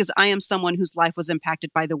 because I am someone whose life was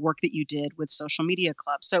impacted by the work that you did with Social Media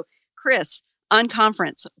Club. So Chris,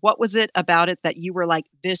 unconference, what was it about it that you were like,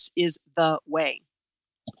 this is the way?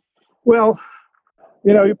 Well,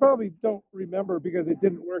 you probably don't remember because it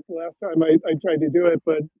didn't work the last time I tried to do it,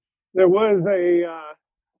 but there was a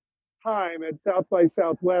time at South by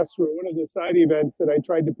Southwest where one of the side events that I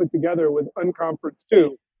tried to put together was Unconference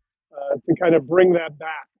 2 to kind of bring that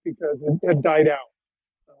back because it had died out.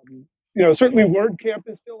 Certainly WordCamp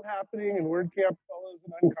is still happening, and WordCamp follows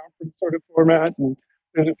an unconference sort of format, and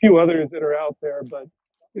there's a few others that are out there, but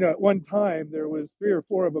at one time there was 3 or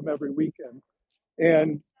 4 of them every weekend.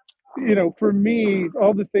 And for me,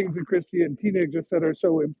 all the things that Christy and Tina just said are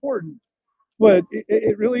so important, but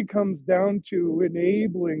it really comes down to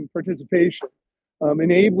enabling participation,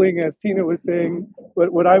 enabling, as Tina was saying,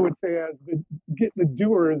 what I would say as get the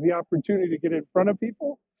doers the opportunity to get in front of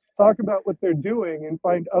people, talk about what they're doing, and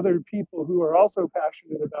find other people who are also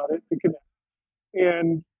passionate about it to connect.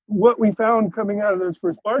 And what we found coming out of those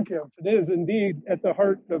first bar camps, it is indeed at the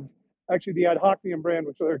heart of actually the Ad Hocnium brand,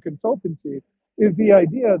 which is our consultancy, is the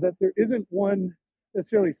idea that there isn't one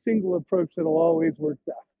necessarily single approach that'll always work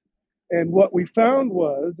best. And what we found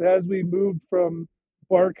was, as we moved from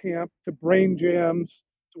BarCamp to Brain Jams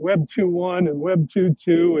to Web 2.1 and Web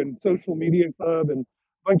 2.2 and Social Media Club and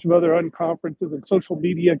a bunch of other unconferences and Social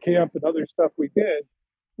Media Camp and other stuff we did,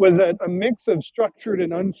 was that a mix of structured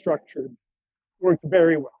and unstructured worked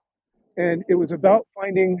very well. And it was about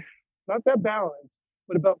finding not that balance,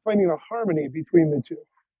 but about finding a harmony between the two.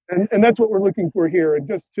 And that's what we're looking for here. And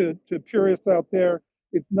just to purists out there,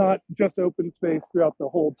 it's not just open space throughout the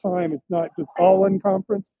whole time. It's not just all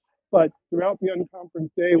unconference, but throughout the unconference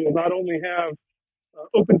day, we'll not only have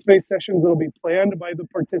open space sessions that'll be planned by the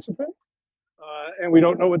participants, and we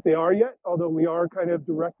don't know what they are yet, although we are kind of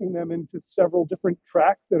directing them into several different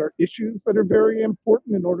tracks that are issues that are very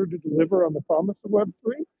important in order to deliver on the promise of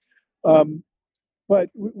Web3. But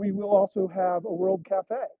we will also have a World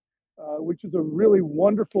Cafe, which is a really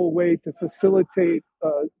wonderful way to facilitate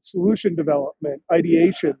solution development,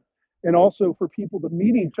 ideation, and also for people to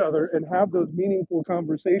meet each other and have those meaningful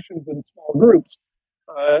conversations in small groups.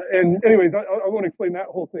 And anyways, I won't explain that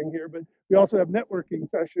whole thing here, but we also have networking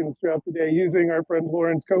sessions throughout the day using our friend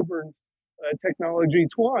Lawrence Coburn's technology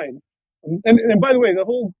Twine. And by the way, the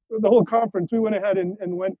whole conference, we went ahead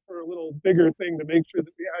and went for a little bigger thing to make sure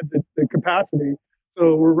that we had the capacity.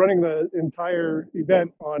 So we're running the entire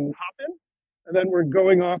event on Hopin, and then we're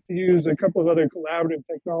going off to use a couple of other collaborative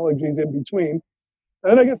technologies in between.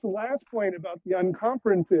 And then I guess the last point about the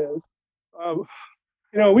unconference is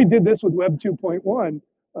we did this with Web 2.1.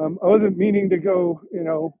 I wasn't meaning to go,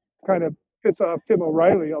 kind of piss off Tim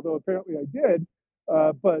O'Reilly, although apparently I did.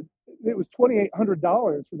 But it was $2,800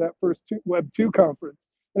 for that first Web 2 conference.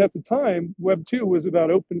 And at the time, Web 2 was about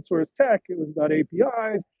open source tech. It was about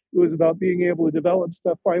APIs. It was about being able to develop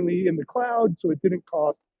stuff finally in the cloud, so it didn't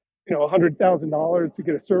cost, $100,000 to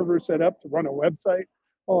get a server set up to run a website,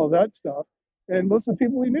 all of that stuff. And most of the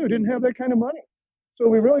people we knew didn't have that kind of money. So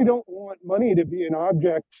we really don't want money to be an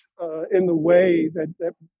object in the way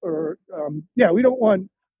we don't want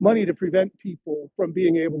money to prevent people from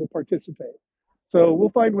being able to participate. So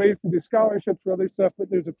we'll find ways to do scholarships for other stuff, but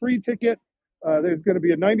there's a free ticket. There's going to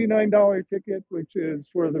be a $99 ticket, which is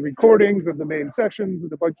for the recordings of the main sessions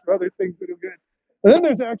and a bunch of other things that are good. And then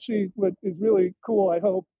there's actually what is really cool, I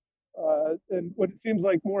hope, and what it seems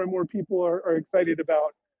like more and more people are excited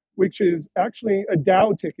about, which is actually a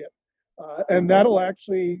DAO ticket. And that'll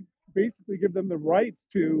actually basically give them the rights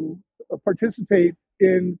to participate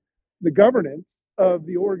in the governance of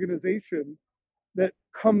the organization that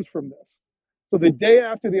comes from this. So the day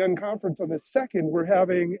after the unconference on the 2nd, we're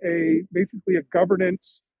having basically a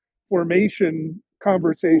governance formation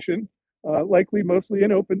conversation, likely mostly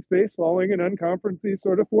in open space, following an unconference-y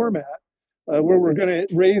sort of format, where we're going to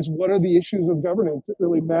raise what are the issues of governance that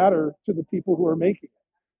really matter to the people who are making it.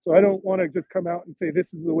 So I don't want to just come out and say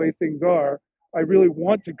this is the way things are. I really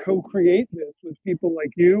want to co-create this with people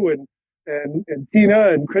like you and Tina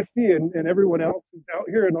and Christy and everyone else who's out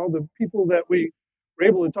here, and all the people that we were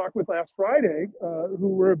able to talk with last Friday,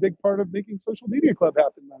 who were a big part of making Social Media Club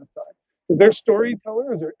happen last time. Because they're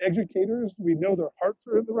storytellers, they're educators. We know their hearts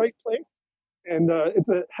are in the right place. And it's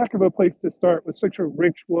a heck of a place to start with such a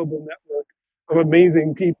rich global network of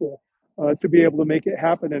amazing people to be able to make it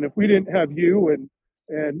happen. And if we didn't have you and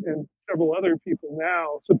several other people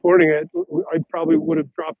now supporting it, I probably would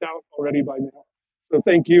have dropped out already by now. So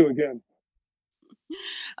thank you again.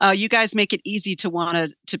 You guys make it easy to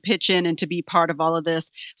want to pitch in and to be part of all of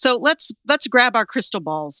this. So let's grab our crystal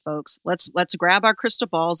balls, folks. Let's grab our crystal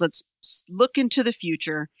balls. Let's look into the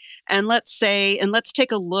future, and let's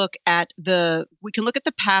take a look at we can look at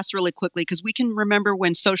the past really quickly, because we can remember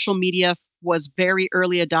when social media was very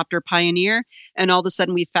early adopter pioneer, and all of a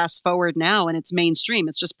sudden we fast forward now and it's mainstream.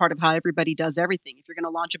 It's just part of how everybody does everything. If you're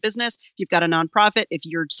going to launch a business, if you've got a nonprofit, if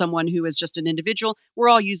you're someone who is just an individual, we're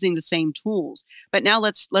all using the same tools. But now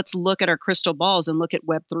let's look at our crystal balls and look at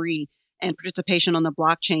Web3 and participation on the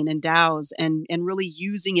blockchain and DAOs, and really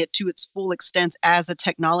using it to its full extent as a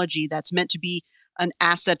technology that's meant to be an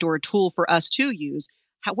asset or a tool for us to use.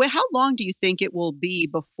 How long do you think it will be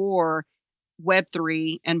before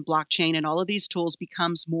Web3 and blockchain and all of these tools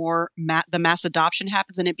becomes more, the mass adoption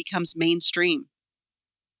happens and it becomes mainstream?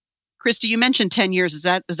 Christy, you mentioned 10 years. Is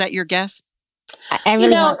that your guess? I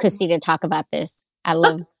really want Christy to talk about this. I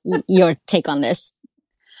love your take on this.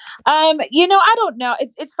 I don't know.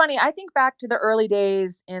 It's funny. I think back to the early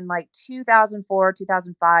days in like 2004,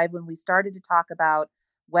 2005, when we started to talk about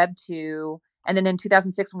Web 2. And then in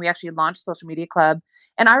 2006, when we actually launched Social Media Club.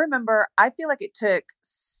 And I remember, I feel like it took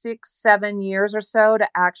 6-7 years or so to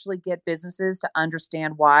actually get businesses to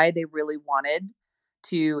understand why they really wanted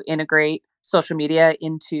to integrate social media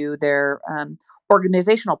into their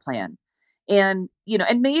organizational plan. And,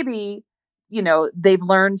 and maybe, they've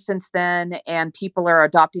learned since then, and people are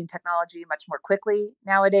adopting technology much more quickly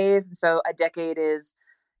nowadays. And so a decade is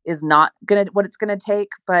not what it's going to take.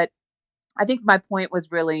 But I think my point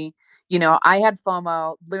was really, I had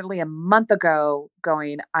FOMO literally a month ago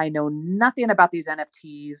going, I know nothing about these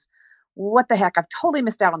NFTs. What the heck? I've totally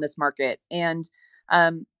missed out on this market. And,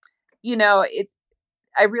 I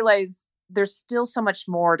realize there's still so much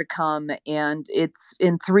more to come. And it's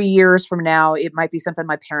in 3 years from now, it might be something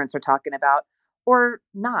my parents are talking about or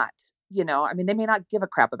not. They may not give a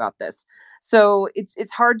crap about this. So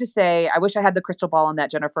it's hard to say. I wish I had the crystal ball on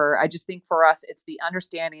that, Jennifer. I just think for us, it's the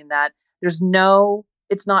understanding that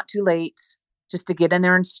it's not too late just to get in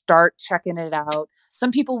there and start checking it out.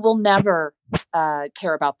 Some people will never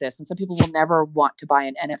care about this, and some people will never want to buy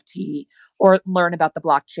an NFT or learn about the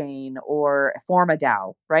blockchain or form a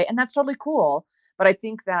DAO, right? And that's totally cool. But I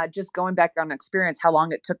think that just going back on experience, how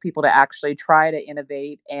long it took people to actually try to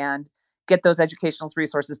innovate and get those educational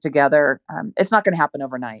resources together, it's not going to happen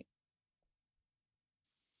overnight.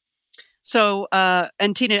 So,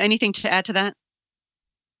 and Tina, anything to add to that?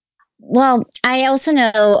 Well, I also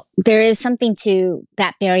know there is something to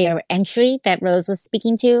that barrier of entry that Rose was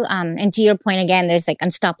speaking to. And to your point again, there's like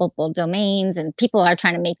unstoppable domains and people are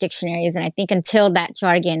trying to make dictionaries. And I think until that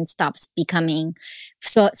jargon stops becoming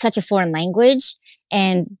such a foreign language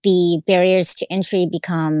and the barriers to entry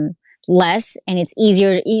become less and it's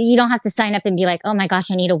easier. You don't have to sign up and be like, oh my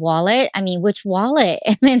gosh, I need a wallet. I mean, which wallet?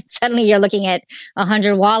 And then suddenly you're looking at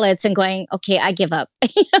 100 wallets and going, okay, I give up.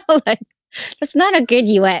 Like that's not a good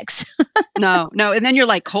UX. No, no. And then you're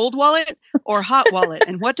like cold wallet or hot wallet.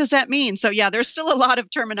 And what does that mean? So yeah, there's still a lot of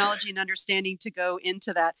terminology and understanding to go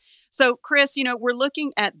into that. So Chris, we're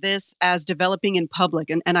looking at this as developing in public.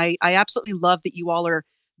 And I absolutely love that you all are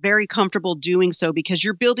very comfortable doing so because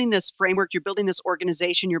you're building this framework, you're building this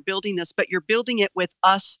organization, you're building this, but you're building it with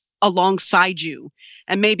us alongside you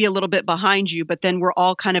and maybe a little bit behind you, but then we're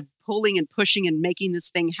all kind of pulling and pushing and making this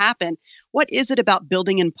thing happen. What is it about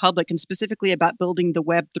building in public and specifically about building the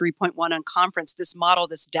Web 3.1 Unconference, this model,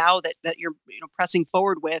 this DAO that you're pressing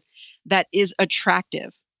forward with that is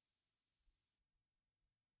attractive?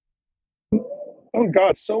 Oh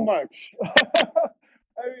God, so much.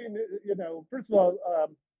 I mean, first of all,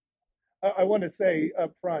 I want to say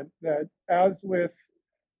up front that as with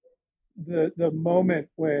the moment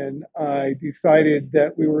when I decided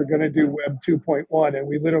that we were going to do Web 2.1, and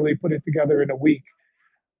we literally put it together in a week,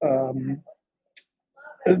 um,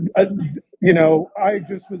 I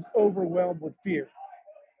just was overwhelmed with fear.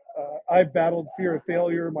 I've battled fear of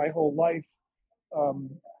failure my whole life.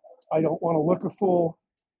 Um, I don't want to look a fool.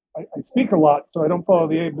 I speak a lot, so I don't follow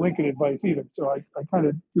the Abe Lincoln advice either. So I kind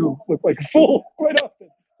of do look like a fool quite often.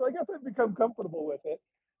 So I guess I've become comfortable with it.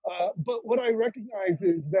 But what I recognize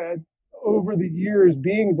is that over the years,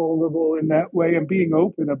 being vulnerable in that way and being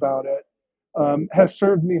open about it has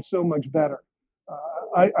served me so much better.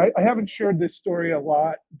 I haven't shared this story a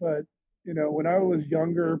lot, but when I was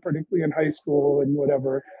younger, particularly in high school and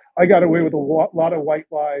whatever, I got away with a lot of white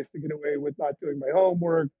lies to get away with not doing my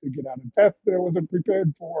homework, to get out of tests that I wasn't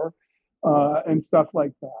prepared for, and stuff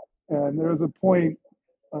like that. And there was a point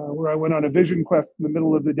where I went on a vision quest in the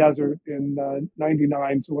middle of the desert in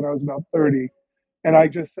 '99, so when I was about 30, and I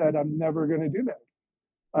just said, I'm never going to do that.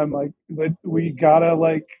 I'm like, we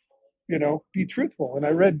gotta be truthful. And I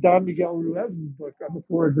read Don Miguel Ruiz's book on the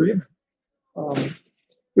Four Agreements, um,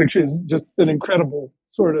 which is just an incredible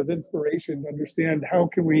sort of inspiration to understand how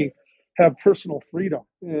can we have personal freedom.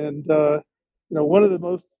 And one of the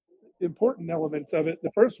most important elements of it,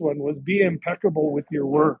 the first one was be impeccable with your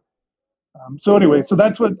word. So anyway, so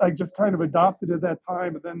that's what I just kind of adopted at that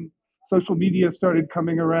time, and then social media started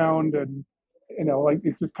coming around, and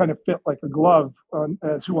it just kind of fit like a glove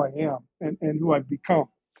as who I am and who I've become.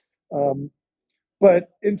 Um,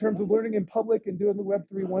 but in terms of learning in public and doing the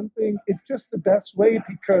Web3.1 thing, it's just the best way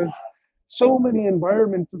because so many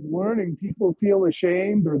environments of learning, people feel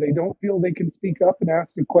ashamed or they don't feel they can speak up and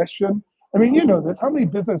ask a question. I mean, you know this. How many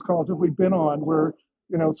business calls have we been on where,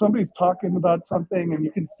 somebody's talking about something and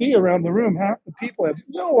you can see around the room, half the people have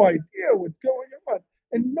no idea what's going on.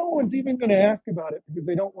 And no one's even going to ask about it because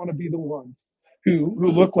they don't want to be the ones who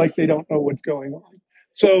look like they don't know what's going on.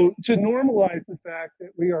 So to normalize the fact that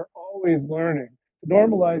we are always learning, to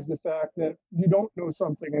normalize the fact that you don't know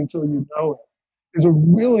something until you know it, is a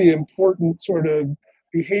really important sort of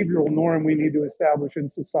behavioral norm we need to establish in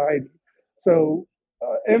society. So,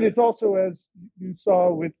 and it's also, as you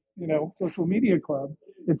saw with, Social Media Club,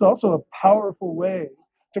 it's also a powerful way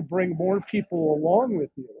to bring more people along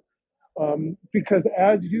with you. Because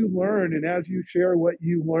as you learn and as you share what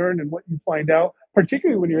you learn and what you find out,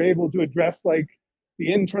 particularly when you're able to address like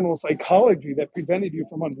the internal psychology that prevented you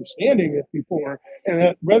from understanding it before, and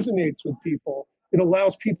that resonates with people, it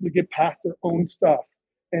allows people to get past their own stuff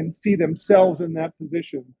and see themselves in that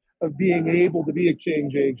position of being able to be a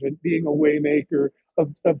change agent, being a waymaker,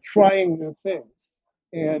 of trying new things.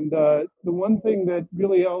 And the one thing that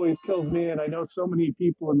really always kills me, and I know so many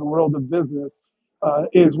people in the world of business,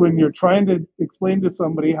 is when you're trying to explain to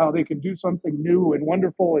somebody how they can do something new and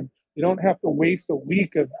wonderful, and you don't have to waste a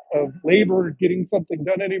week of labor getting something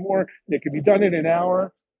done anymore. It can be done in an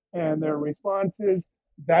hour. And their response is,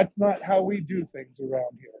 that's not how we do things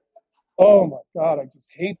around here. Oh my God, I just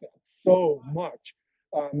hate that so much,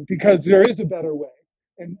 because there is a better way.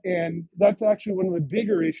 And that's actually one of the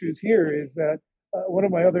bigger issues here is that one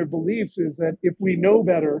of my other beliefs is that if we know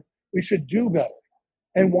better, we should do better.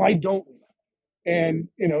 And why don't we? And,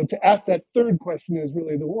 to ask that third question is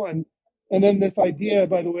really the one. And then this idea,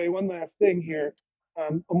 by the way, one last thing here,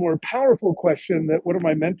 a more powerful question that one of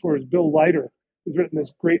my mentors, Bill Leiter, has written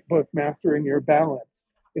this great book, Mastering Your Balance.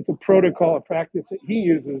 It's a protocol, a practice that he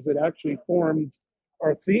uses that actually formed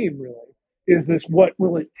our theme, really, is this what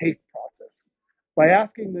will it take process. By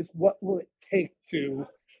asking this, what will it take to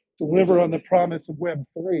deliver on the promise of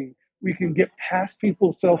Web3, we can get past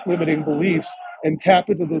people's self-limiting beliefs and tap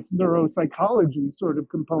into this neuropsychology sort of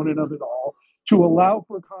component of it all to allow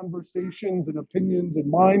for conversations and opinions and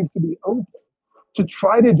minds to be open. to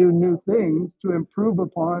try to do new things to improve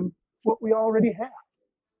upon what we already have.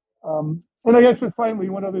 And I guess just finally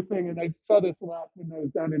one other thing, and I saw this a lot when I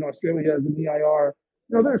was down in Australia as an EIR.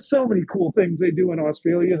 There's so many cool things they do in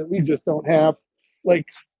Australia that we just don't have, like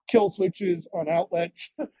kill switches on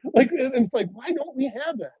outlets. Like, and it's like, why don't we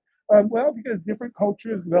have that? Well, because different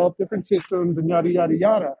cultures develop different systems and yada yada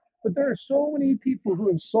yada. But there are so many people who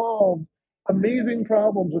have solved amazing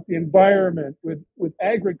problems with the environment, with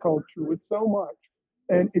agriculture, with so much.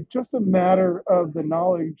 And it's just a matter of the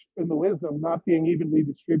knowledge and the wisdom not being evenly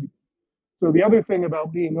distributed. So the other thing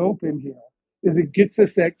about being open here is it gets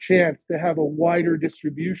us that chance to have a wider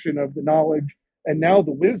distribution of the knowledge and now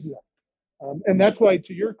the wisdom. And that's why,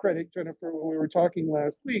 to your credit, Jennifer, when we were talking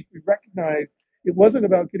last week, we recognized it wasn't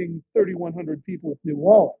about getting 3,100 people with new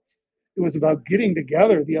wallets. It was about getting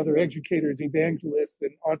together the other educators, evangelists,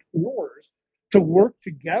 and entrepreneurs to work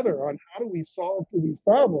together on how do we solve for these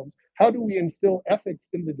problems? How do we instill ethics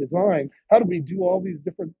in the design? How do we do all these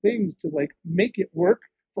different things to make it work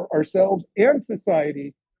for ourselves and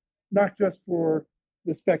society, not just for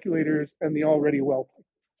the speculators and the already wealthy?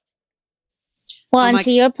 Well, and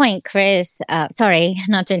to your point, Chris, sorry,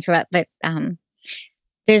 not to interrupt, but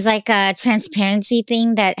there's like a transparency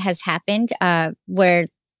thing that has happened where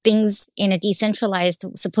things in a decentralized,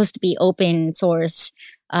 supposed to be open source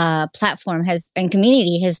platform and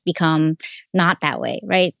community has become not that way,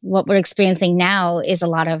 right? What we're experiencing now is a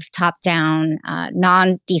lot of top-down,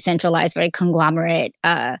 non-decentralized, very conglomerate,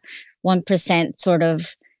 1% sort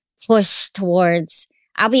of push towards,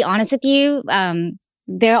 I'll be honest with you,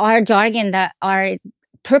 there are jargon that are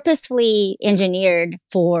purposefully engineered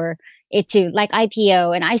for it to, like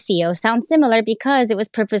IPO and ICO, sound similar because it was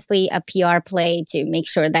purposely a PR play to make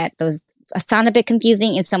sure that those sound a bit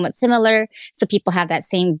confusing and somewhat similar, so people have that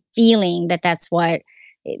same feeling that that's what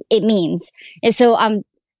it means. And so,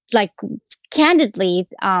 like, candidly,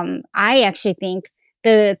 I actually think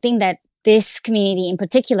the thing that this community in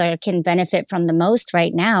particular can benefit from the most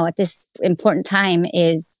right now at this important time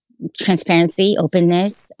is transparency,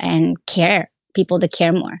 openness, and care. People to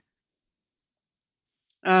care more.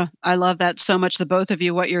 I love that so much, the both of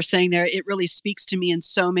you, what you're saying there. It really speaks to me in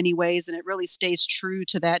so many ways, and it really stays true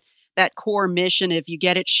to that core mission. If you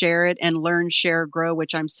get it, share it, and learn, share, grow,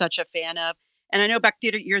 which I'm such a fan of. And I know,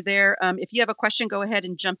 Bhakti, you're there. If you have a question, go ahead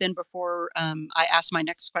and jump in before I ask my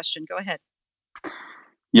next question. Go ahead.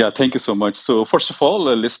 Yeah, thank you so much. So first of all,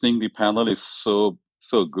 listening the panel is so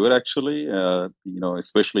good, actually.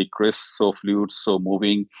 Especially Chris, so fluid, so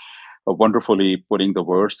moving, wonderfully putting the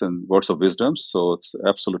words of wisdom. So it's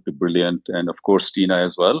absolutely brilliant. And of course, Tina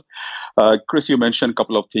as well. Chris, you mentioned a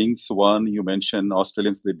couple of things. One, you mentioned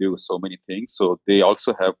Australians, they do so many things. So they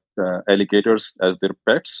also have alligators as their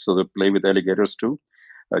pets. So they play with alligators too.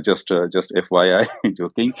 Just FYI,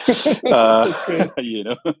 joking.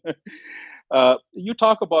 You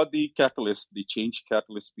talk about the catalyst, the change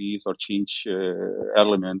catalyst piece or change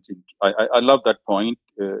element. I love that point,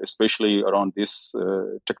 especially around this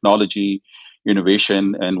technology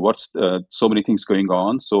innovation and what's so many things going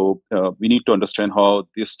on. So we need to understand how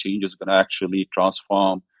this change is going to actually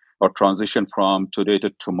transform or transition from today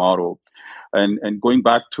to tomorrow. And going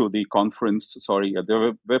back to the conference,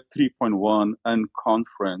 the Web 3.1 and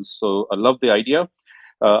conference. So I love the idea.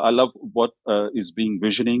 I love what is being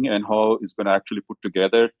visioning and how it's going to actually put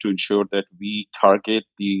together to ensure that we target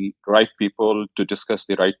the right people to discuss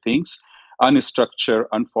the right things. Unstructured,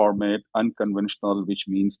 unformed, unconventional, which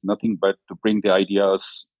means nothing but to bring the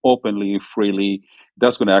ideas openly, freely.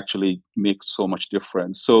 That's going to actually make so much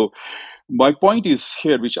difference. So my point is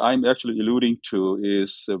here, which I'm actually alluding to,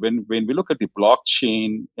 is when we look at the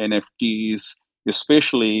blockchain, NFTs,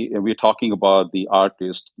 especially we're talking about the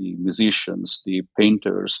artists, the musicians, the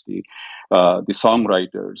painters, the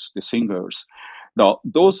songwriters, the singers. Now,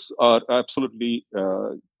 those are absolutely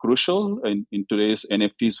crucial in today's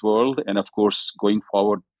NFTs world, and of course, going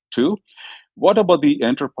forward too. What about the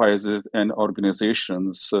enterprises and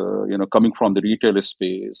organizations, coming from the retail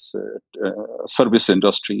space, service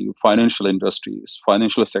industry, financial industries,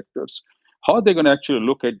 financial sectors? How are they going to actually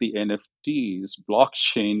look at the NFTs,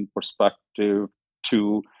 blockchain perspective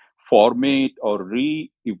to formate or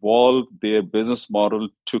re-evolve their business model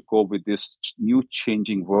to cope with this new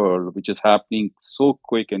changing world, which is happening so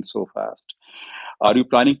quick and so fast? Are you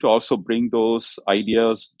planning to also bring those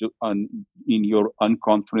ideas in your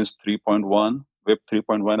Unconference 3.1, Web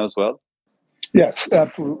 3.1 as well? Yes,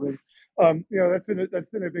 absolutely. That's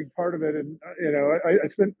been a big part of it. And I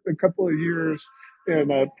spent a couple of years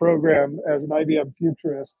in a program as an IBM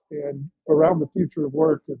futurist and around the future of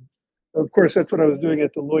work. And of course, that's what I was doing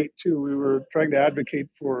at Deloitte too. We were trying to advocate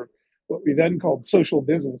for what we then called social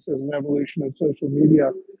business as an evolution of social media.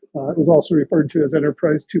 It was also referred to as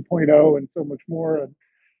Enterprise 2.0 and so much more. And,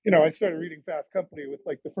 I started reading Fast Company with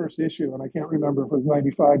like the first issue, and I can't remember if it was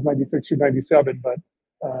 95, 96, or 97, but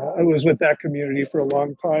I was with that community for a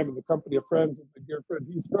long time in the company of friends and my dear friend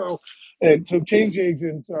Heathrow. And so change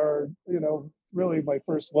agents are, really my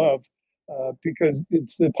first love because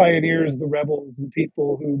it's the pioneers, the rebels, the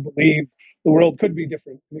people who believe the world could be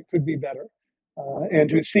different and it could be better. And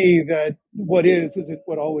who see that what isn't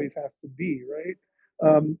what always has to be, right?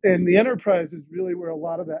 And the enterprise is really where a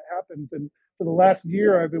lot of that happens. And for the last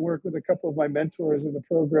year, I've been working with a couple of my mentors in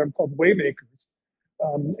a program called Waymakers.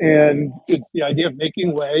 And it's the idea of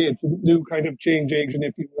making way. It's a new kind of change agent,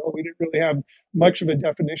 if you will. We didn't really have much of a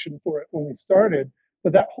definition for it when we started,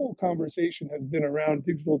 but that whole conversation has been around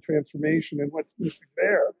digital transformation and what's missing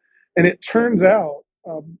there. And it turns out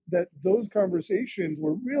that those conversations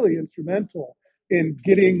were really instrumental in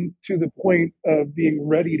getting to the point of being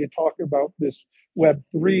ready to talk about this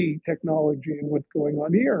Web3 technology and what's going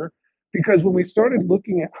on here. Because when we started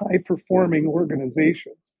looking at high performing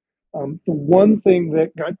organizations, the one thing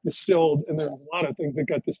that got distilled, and there's a lot of things that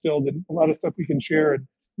got distilled, and a lot of stuff we can share, and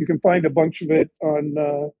you can find a bunch of it on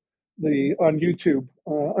YouTube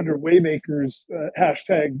under Waymakers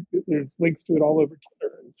hashtag. There's links to it all over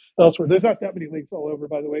Twitter and elsewhere. There's not that many links all over,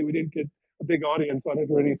 by the way. We didn't get a big audience on it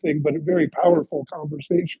or anything, but a very powerful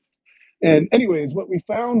conversation. And anyways, what we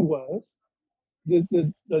found was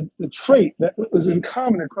the trait that was in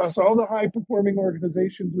common across all the high performing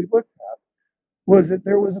organizations we looked at was that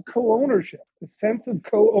there was a co-ownership, a sense of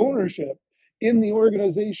co-ownership in the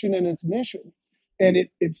organization and its mission. And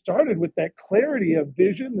it started with that clarity of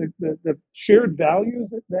vision, the shared values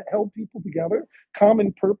that held people together,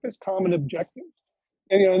 common purpose, common objectives.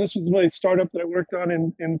 And this was my startup that I worked on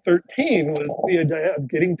in 13, was the idea of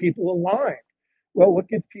getting people aligned. Well, what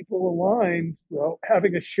gets people aligned? Well,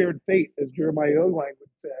 having a shared fate, as Jeremiah Oline would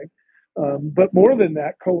say. But more than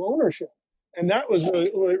that, co-ownership. And that was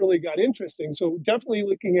really, really got interesting. So definitely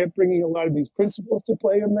looking at bringing a lot of these principles to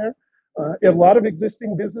play in there. A lot of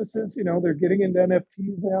existing businesses, they're getting into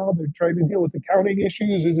NFTs now. They're trying to deal with accounting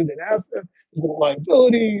issues. Is it an asset? Is it a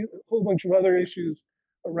liability? A whole bunch of other issues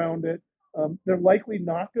around it. They're likely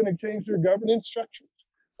not going to change their governance structures.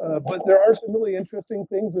 But there are some really interesting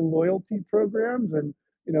things in loyalty programs. And,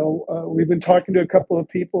 we've been talking to a couple of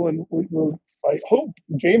people, and I hope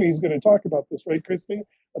Jamie's going to talk about this, right, Christy?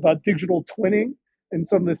 About digital twinning and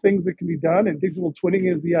some of the things that can be done. And digital twinning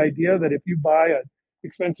is the idea that if you buy an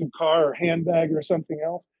expensive car or handbag or something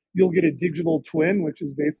else, you'll get a digital twin, which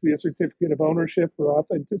is basically a certificate of ownership or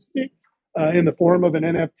authenticity in the form of an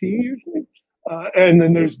NFT usually. And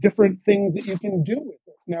then there's different things that you can do with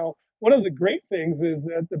it. Now, one of the great things is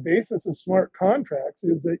that the basis of smart contracts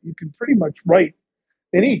is that you can pretty much write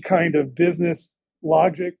any kind of business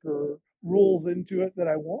logic or rules into it that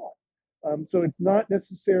I want. So it's not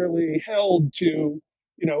necessarily held to,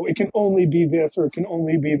 it can only be this or it can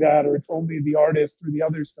only be that, or it's only the artist or the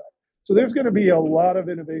other stuff. So there's going to be a lot of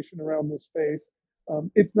innovation around this space.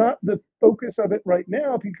 It's not the focus of it right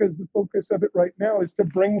now, because the focus of it right now is to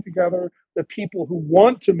bring together the people who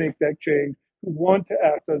want to make that change, who want to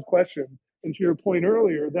ask those questions. And to your point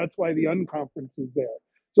earlier, that's why the unconference is there.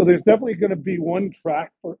 So there's definitely going to be one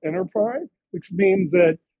track for enterprise, which means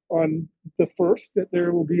that on the first, that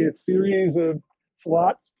there will be a series of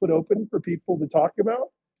slots put open for people to talk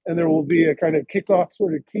about. And there will be a kind of kickoff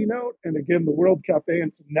sort of keynote. And again, the World Cafe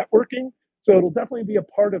and some networking. So it'll definitely be a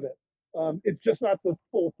part of it. It's just not the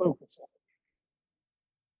full focus of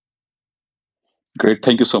it. Great.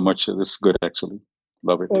 Thank you so much. This is good, actually.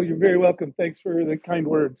 Love it. Oh, you're very welcome. Thanks for the kind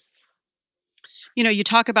words. You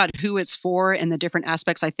talk about who it's for and the different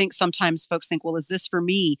aspects. I think sometimes folks think, well, is this for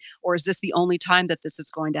me? Or is this the only time that this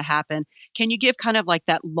is going to happen? Can you give kind of like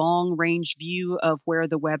that long range view of where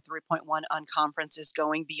the Web 3.1 Unconference is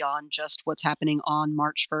going beyond just what's happening on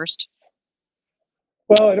March 1st?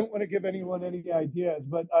 Well, I don't want to give anyone any ideas,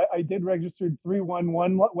 but I did register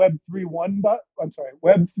 311 web311.live,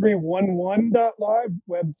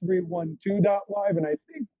 web312.live, and I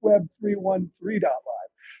think web313.live.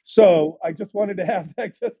 So I just wanted to have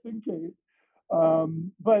that just in case.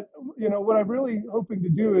 But what I'm really hoping to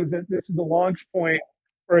do is that this is a launch point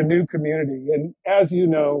for a new community. And as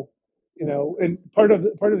and part of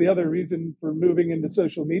the other reason for moving into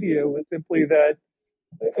social media was simply that,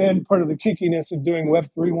 and part of the cheekiness of doing Web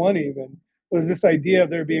 3.1 even, was this idea of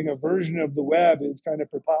there being a version of the web is kind of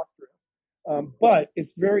preposterous. But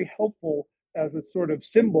it's very helpful as a sort of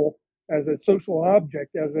symbol, as a social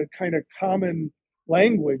object, as a kind of common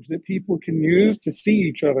language that people can use to see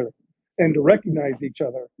each other and to recognize each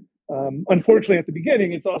other. Unfortunately, at the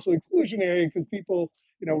beginning, it's also exclusionary because people,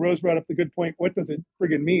 Rose brought up the good point. What does it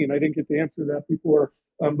friggin' mean? I didn't get the answer to that before.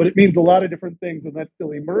 But it means a lot of different things, and that's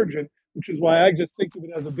still emergent, which is why I just think of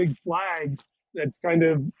it as a big flag that's kind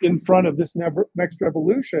of in front of this next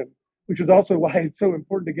revolution, which is also why it's so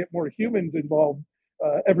important to get more humans involved,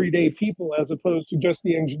 everyday people, as opposed to just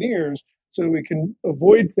the engineers, so we can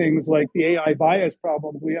avoid things like the AI bias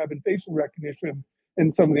problems we have in facial recognition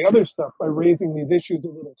and some of the other stuff by raising these issues a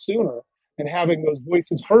little sooner and having those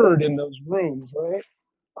voices heard in those rooms, right?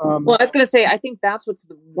 Well, I was going to say, I think that's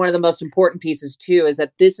one of the most important pieces too, is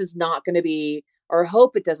that this is not going to be, or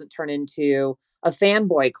hope it doesn't turn into a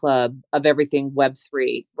fanboy club of everything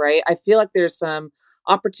Web3, right? I feel like there's some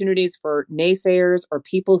opportunities for naysayers or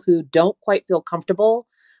people who don't quite feel comfortable.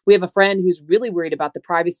 We have a friend who's really worried about the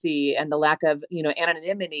privacy and the lack of,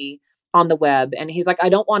 anonymity on the web. And he's like, I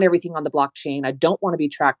don't want everything on the blockchain. I don't want to be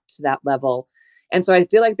tracked to that level. And so I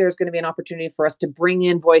feel like there's going to be an opportunity for us to bring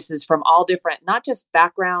in voices from all different, not just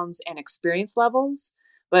backgrounds and experience levels,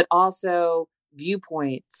 but also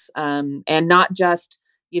viewpoints, and not just,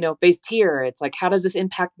 based here. It's like, how does this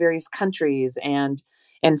impact various countries and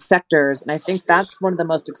sectors? And I think that's one of the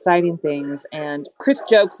most exciting things. And Chris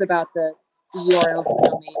jokes about the URLs, the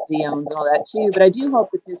domains he owns and all that too. But I do hope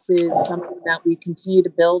that this is something that we continue to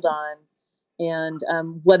build on. And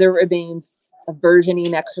whether it remains a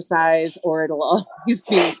versioning exercise or it'll always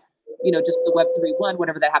be, just the Web 3.1,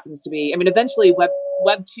 whatever that happens to be. I mean, eventually Web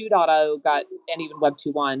 2.0 got, and even Web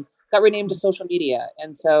 2.1 got renamed to social media.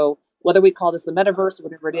 And so whether we call this the metaverse or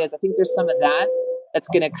whatever it is, I think there's some of that that's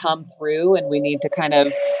going to come through, and we need to kind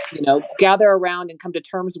of, gather around and come to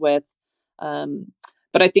terms with.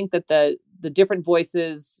 But I think that the different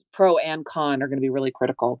voices, pro and con, are going to be really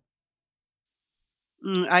critical.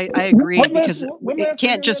 I agree, One last- because one it last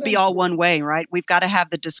can't thing just on be that. all one way, right? We've got to have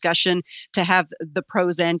the discussion to have the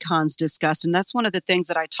pros and cons discussed. And that's one of the things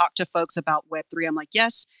that I talk to folks about Web3. I'm like,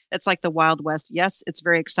 yes, it's like the Wild West. Yes, it's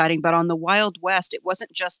very exciting. But on the Wild West, it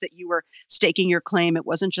wasn't just that you were staking your claim. It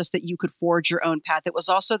wasn't just that you could forge your own path. It was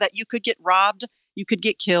also that you could get robbed, you could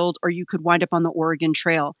get killed, or you could wind up on the Oregon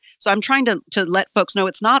Trail. So I'm trying to let folks know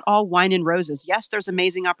it's not all wine and roses. Yes, there's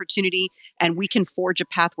amazing opportunity, and we can forge a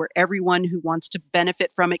path where everyone who wants to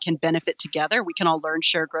benefit from it can benefit together. We can all learn,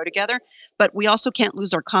 share, grow together. But we also can't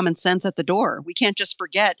lose our common sense at the door. We can't just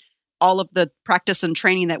forget all of the practice and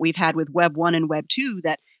training that we've had with Web 1 and Web 2,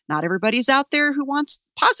 that not everybody's out there who wants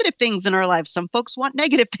positive things in our lives. Some folks want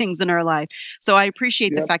negative things in our life. So I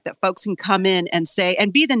appreciate the fact that folks can come in and say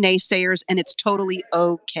and be the naysayers, and it's totally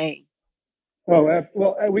okay. Oh,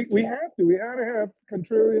 well, we have to. We have to have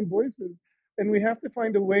contrarian voices, and we have to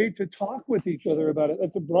find a way to talk with each other about it.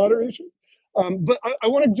 That's a broader issue. But I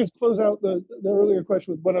want to just close out the earlier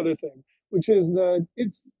question with one other thing, which is that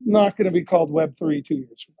it's not going to be called Web3 2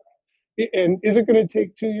 years from now. And is it going to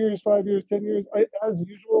take 2 years, 5 years, 10 years? As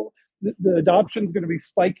usual, the adoption is going to be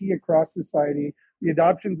spiky across society. The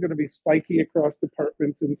adoption is going to be spiky across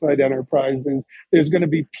departments inside enterprises. There's going to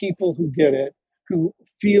be people who get it, who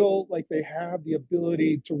feel like they have the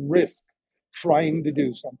ability to risk trying to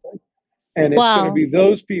do something. And it's going to be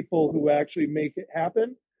those people who actually make it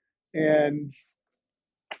happen. And,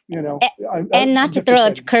 and not to throw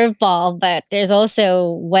a curveball, but there's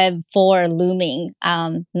also Web 4 looming.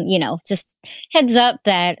 Just heads up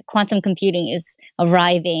that quantum computing is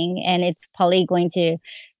arriving, and it's probably going to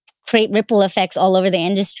create ripple effects all over the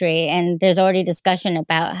industry. And there's already discussion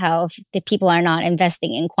about how if the people are not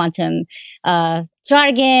investing in quantum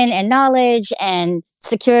jargon and knowledge and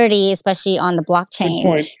security, especially on the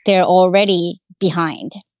blockchain, they're already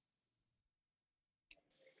behind.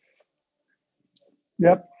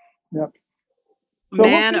 Yep. So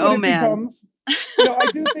Man, we'll see what it man. becomes. I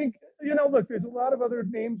do think, look, there's a lot of other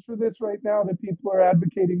names for this right now that people are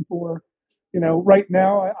advocating for. Right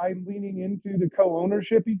now I'm leaning into the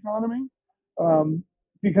co-ownership economy,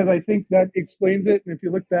 because I think that explains it. And if you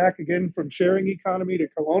look back again from sharing economy to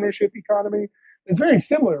co-ownership economy, it's very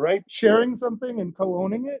similar, right? Sharing something and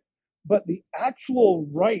co-owning it, but the actual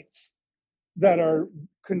rights that are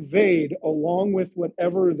conveyed along with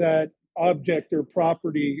whatever that object or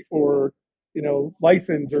property or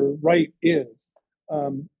license or right is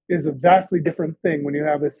a vastly different thing when you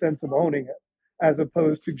have a sense of owning it as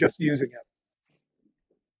opposed to just using it.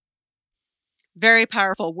 Very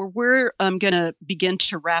powerful. We're going to begin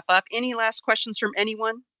to wrap up. Any last questions from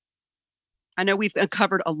anyone? I know we've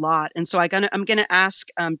covered a lot, and so I'm going to ask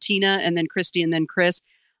Tina and then Christy and then Chris.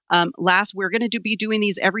 We're going to be doing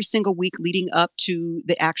these every single week leading up to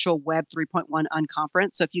the actual Web 3.1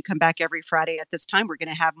 Unconference. So if you come back every Friday at this time, we're going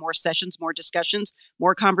to have more sessions, more discussions,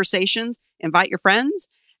 more conversations. Invite your friends.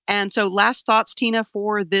 And so last thoughts, Tina,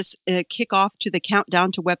 for this kickoff to the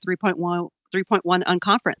countdown to Web 3.1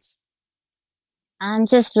 Unconference. I'm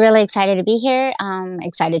just really excited to be here.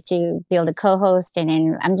 Excited to be able to co-host, and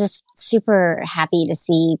then I'm just super happy to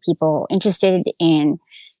see people interested in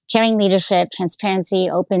carrying leadership, transparency,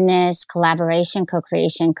 openness, collaboration,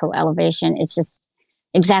 co-creation, co-elevation. It's just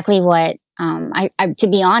exactly what to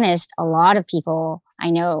be honest, a lot of people I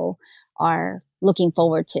know are looking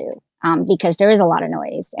forward to. Because there is a lot of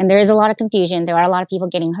noise and there is a lot of confusion. There are a lot of people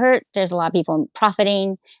getting hurt. There's a lot of people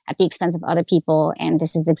profiting at the expense of other people. And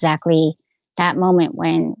this is exactly that moment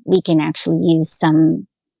when we can actually use some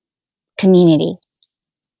community.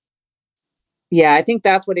 Yeah, I think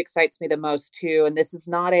that's what excites me the most too. And this is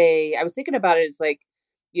not I was thinking about it as like,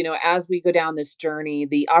 as we go down this journey,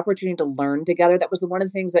 the opportunity to learn together, that was one of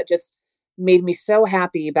the things that just made me so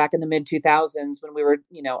happy back in the mid 2000s when we were,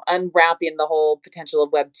 unwrapping the whole potential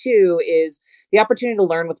of Web 2 is the opportunity to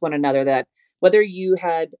learn with one another, that whether you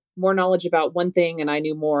had more knowledge about one thing and I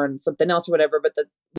knew more and something else or whatever, but